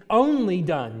is only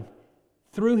done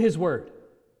through His Word,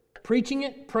 preaching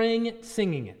it, praying it,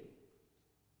 singing it.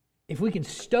 If we can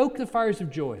stoke the fires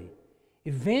of joy,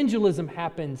 evangelism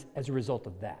happens as a result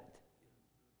of that.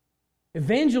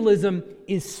 Evangelism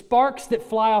is sparks that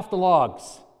fly off the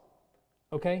logs.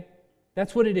 Okay?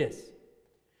 That's what it is.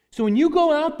 So when you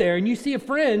go out there and you see a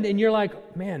friend and you're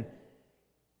like, man,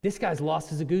 this guy's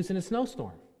lost as a goose in a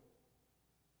snowstorm.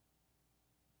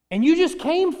 And you just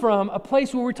came from a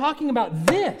place where we're talking about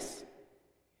this.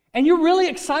 And you're really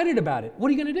excited about it. What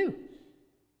are you going to do?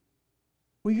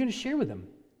 Well, you're going to share with them.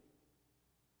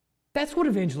 That's what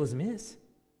evangelism is.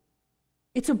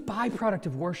 It's a byproduct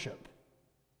of worship.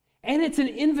 And it's an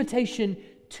invitation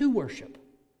to worship.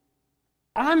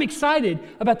 I'm excited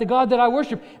about the God that I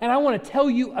worship, and I want to tell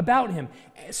you about Him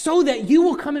so that you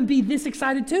will come and be this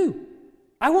excited too.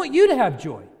 I want you to have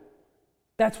joy.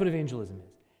 That's what evangelism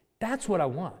is. That's what I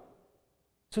want.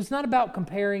 So it's not about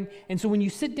comparing. And so when you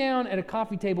sit down at a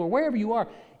coffee table or wherever you are,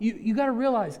 you got to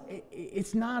realize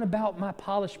it's not about my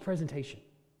polished presentation.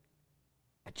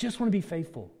 I just want to be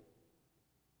faithful.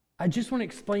 I just want to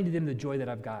explain to them the joy that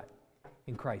I've got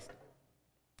in Christ.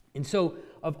 And so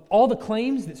of all the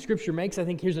claims that Scripture makes, I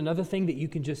think here's another thing that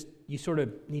you sort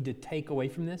of need to take away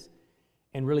from this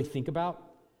and really think about.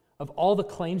 Of all the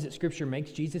claims that Scripture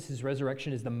makes, Jesus'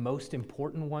 resurrection is the most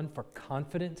important one for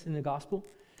confidence in the gospel.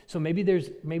 So maybe there's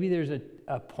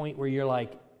a point where you're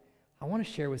like, I want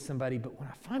to share with somebody, but when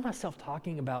I find myself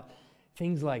talking about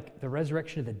things like the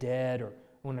resurrection of the dead, or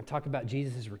when I talk about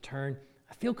Jesus' return,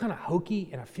 I feel kind of hokey,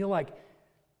 and I feel like,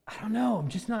 I don't know, I'm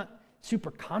just not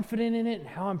super confident in it and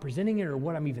how I'm presenting it or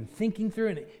what I'm even thinking through.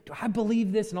 And do I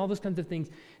believe this and all those kinds of things?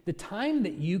 The time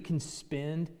that you can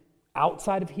spend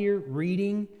outside of here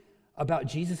reading about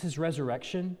Jesus'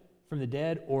 resurrection from the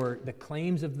dead, or the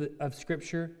claims of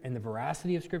Scripture and the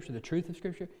veracity of Scripture, the truth of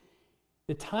Scripture,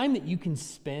 the time that you can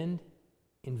spend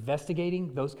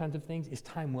investigating those kinds of things is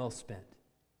time well spent.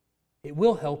 It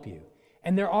will help you.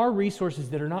 And there are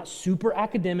resources that are not super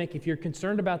academic. If you're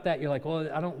concerned about that, you're like, well,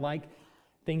 I don't like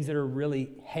things that are really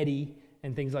heady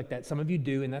and things like that. Some of you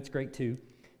do, and that's great too.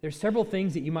 There's several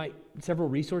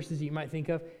resources that you might think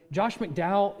of. Josh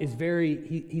McDowell is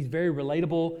he's very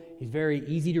relatable. He's very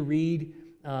easy to read.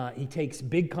 He takes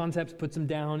big concepts, puts them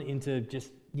down into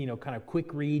just, kind of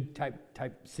quick read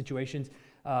type situations.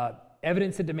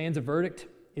 Evidence That Demands a Verdict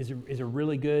is a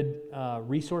really good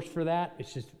resource for that.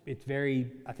 It's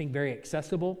very, I think, very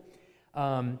accessible.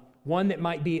 One that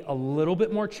might be a little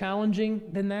bit more challenging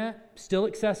than that, still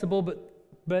accessible,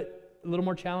 but a little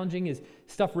more challenging, is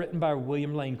stuff written by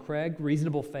William Lane Craig.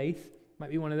 Reasonable Faith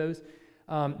might be one of those.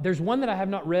 There's one that I have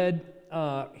not read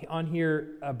on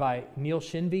here by Neil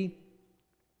Shenvi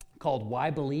called Why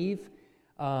Believe.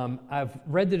 I've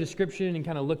read the description and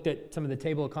kind of looked at some of the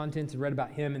table of contents and read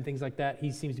about him and things like that.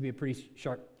 He seems to be a pretty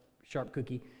sharp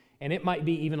cookie. And it might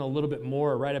be even a little bit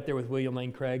more right up there with William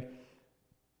Lane Craig.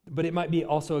 But it might be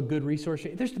also a good resource.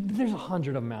 There's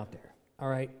 100 of them out there, all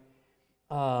right?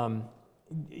 The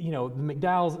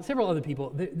McDowells, several other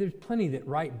people. There's plenty that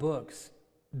write books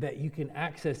that you can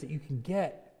access, that you can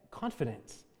get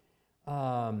confidence.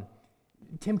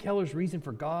 Tim Keller's Reason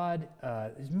for God.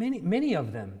 There's many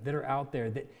of them that are out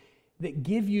there that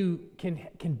give you,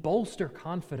 can bolster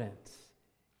confidence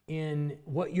in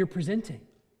what you're presenting,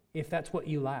 if that's what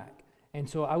you lack. And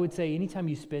so I would say anytime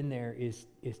you spend there is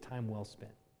time well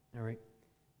spent. All right?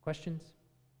 Questions?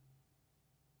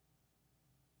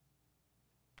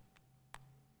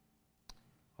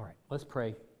 All right, let's pray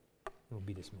and we'll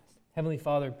be dismissed. Heavenly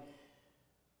Father,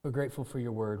 we're grateful for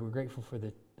your word. We're grateful for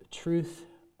the truth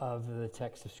of the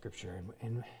text of Scripture.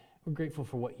 And we're grateful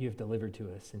for what you have delivered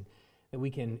to us and that we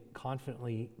can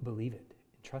confidently believe it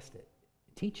and trust it,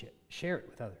 teach it, share it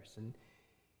with others.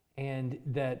 And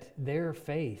that their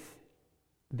faith,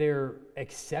 their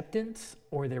acceptance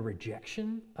or their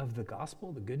rejection of the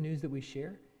gospel, the good news that we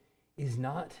share, is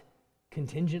not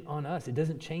contingent on us. It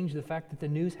doesn't change the fact that the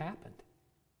news happened.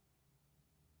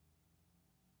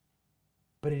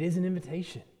 But it is an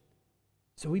invitation.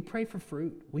 So we pray for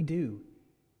fruit. We do.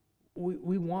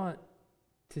 We want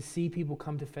to see people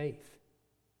come to faith.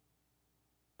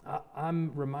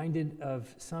 I'm reminded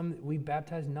of some that we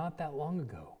baptized not that long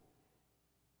ago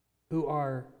who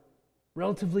are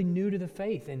relatively new to the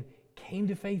faith and came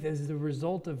to faith as the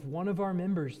result of one of our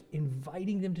members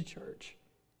inviting them to church.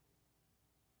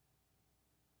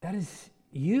 That is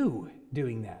you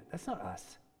doing that. That's not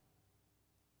us.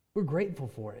 We're grateful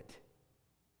for it.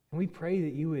 And we pray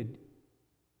that you would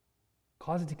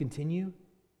cause it to continue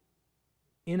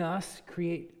in us,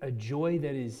 create a joy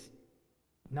that is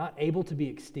not able to be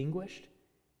extinguished,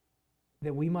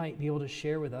 that we might be able to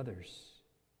share with others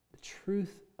the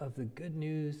truth of the good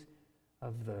news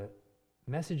of the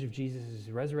message of Jesus'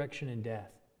 resurrection and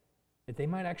death, that they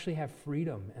might actually have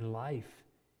freedom and life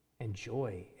and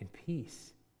joy and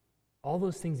peace. All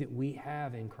those things that we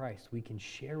have in Christ, we can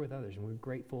share with others, and we're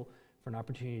grateful for an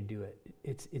opportunity to do it.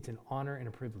 It's an honor and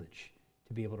a privilege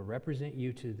to be able to represent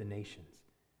you to the nations.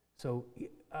 So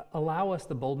allow us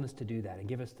the boldness to do that and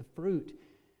give us the fruit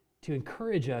to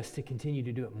encourage us to continue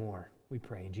to do it more. We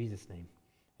pray in Jesus' name.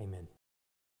 Amen.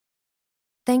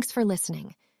 Thanks for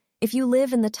listening. If you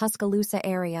live in the Tuscaloosa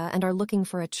area and are looking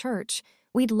for a church,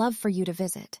 we'd love for you to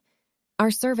visit.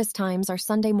 Our service times are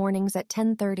Sunday mornings at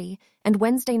 10:30 and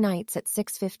Wednesday nights at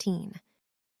 6:15.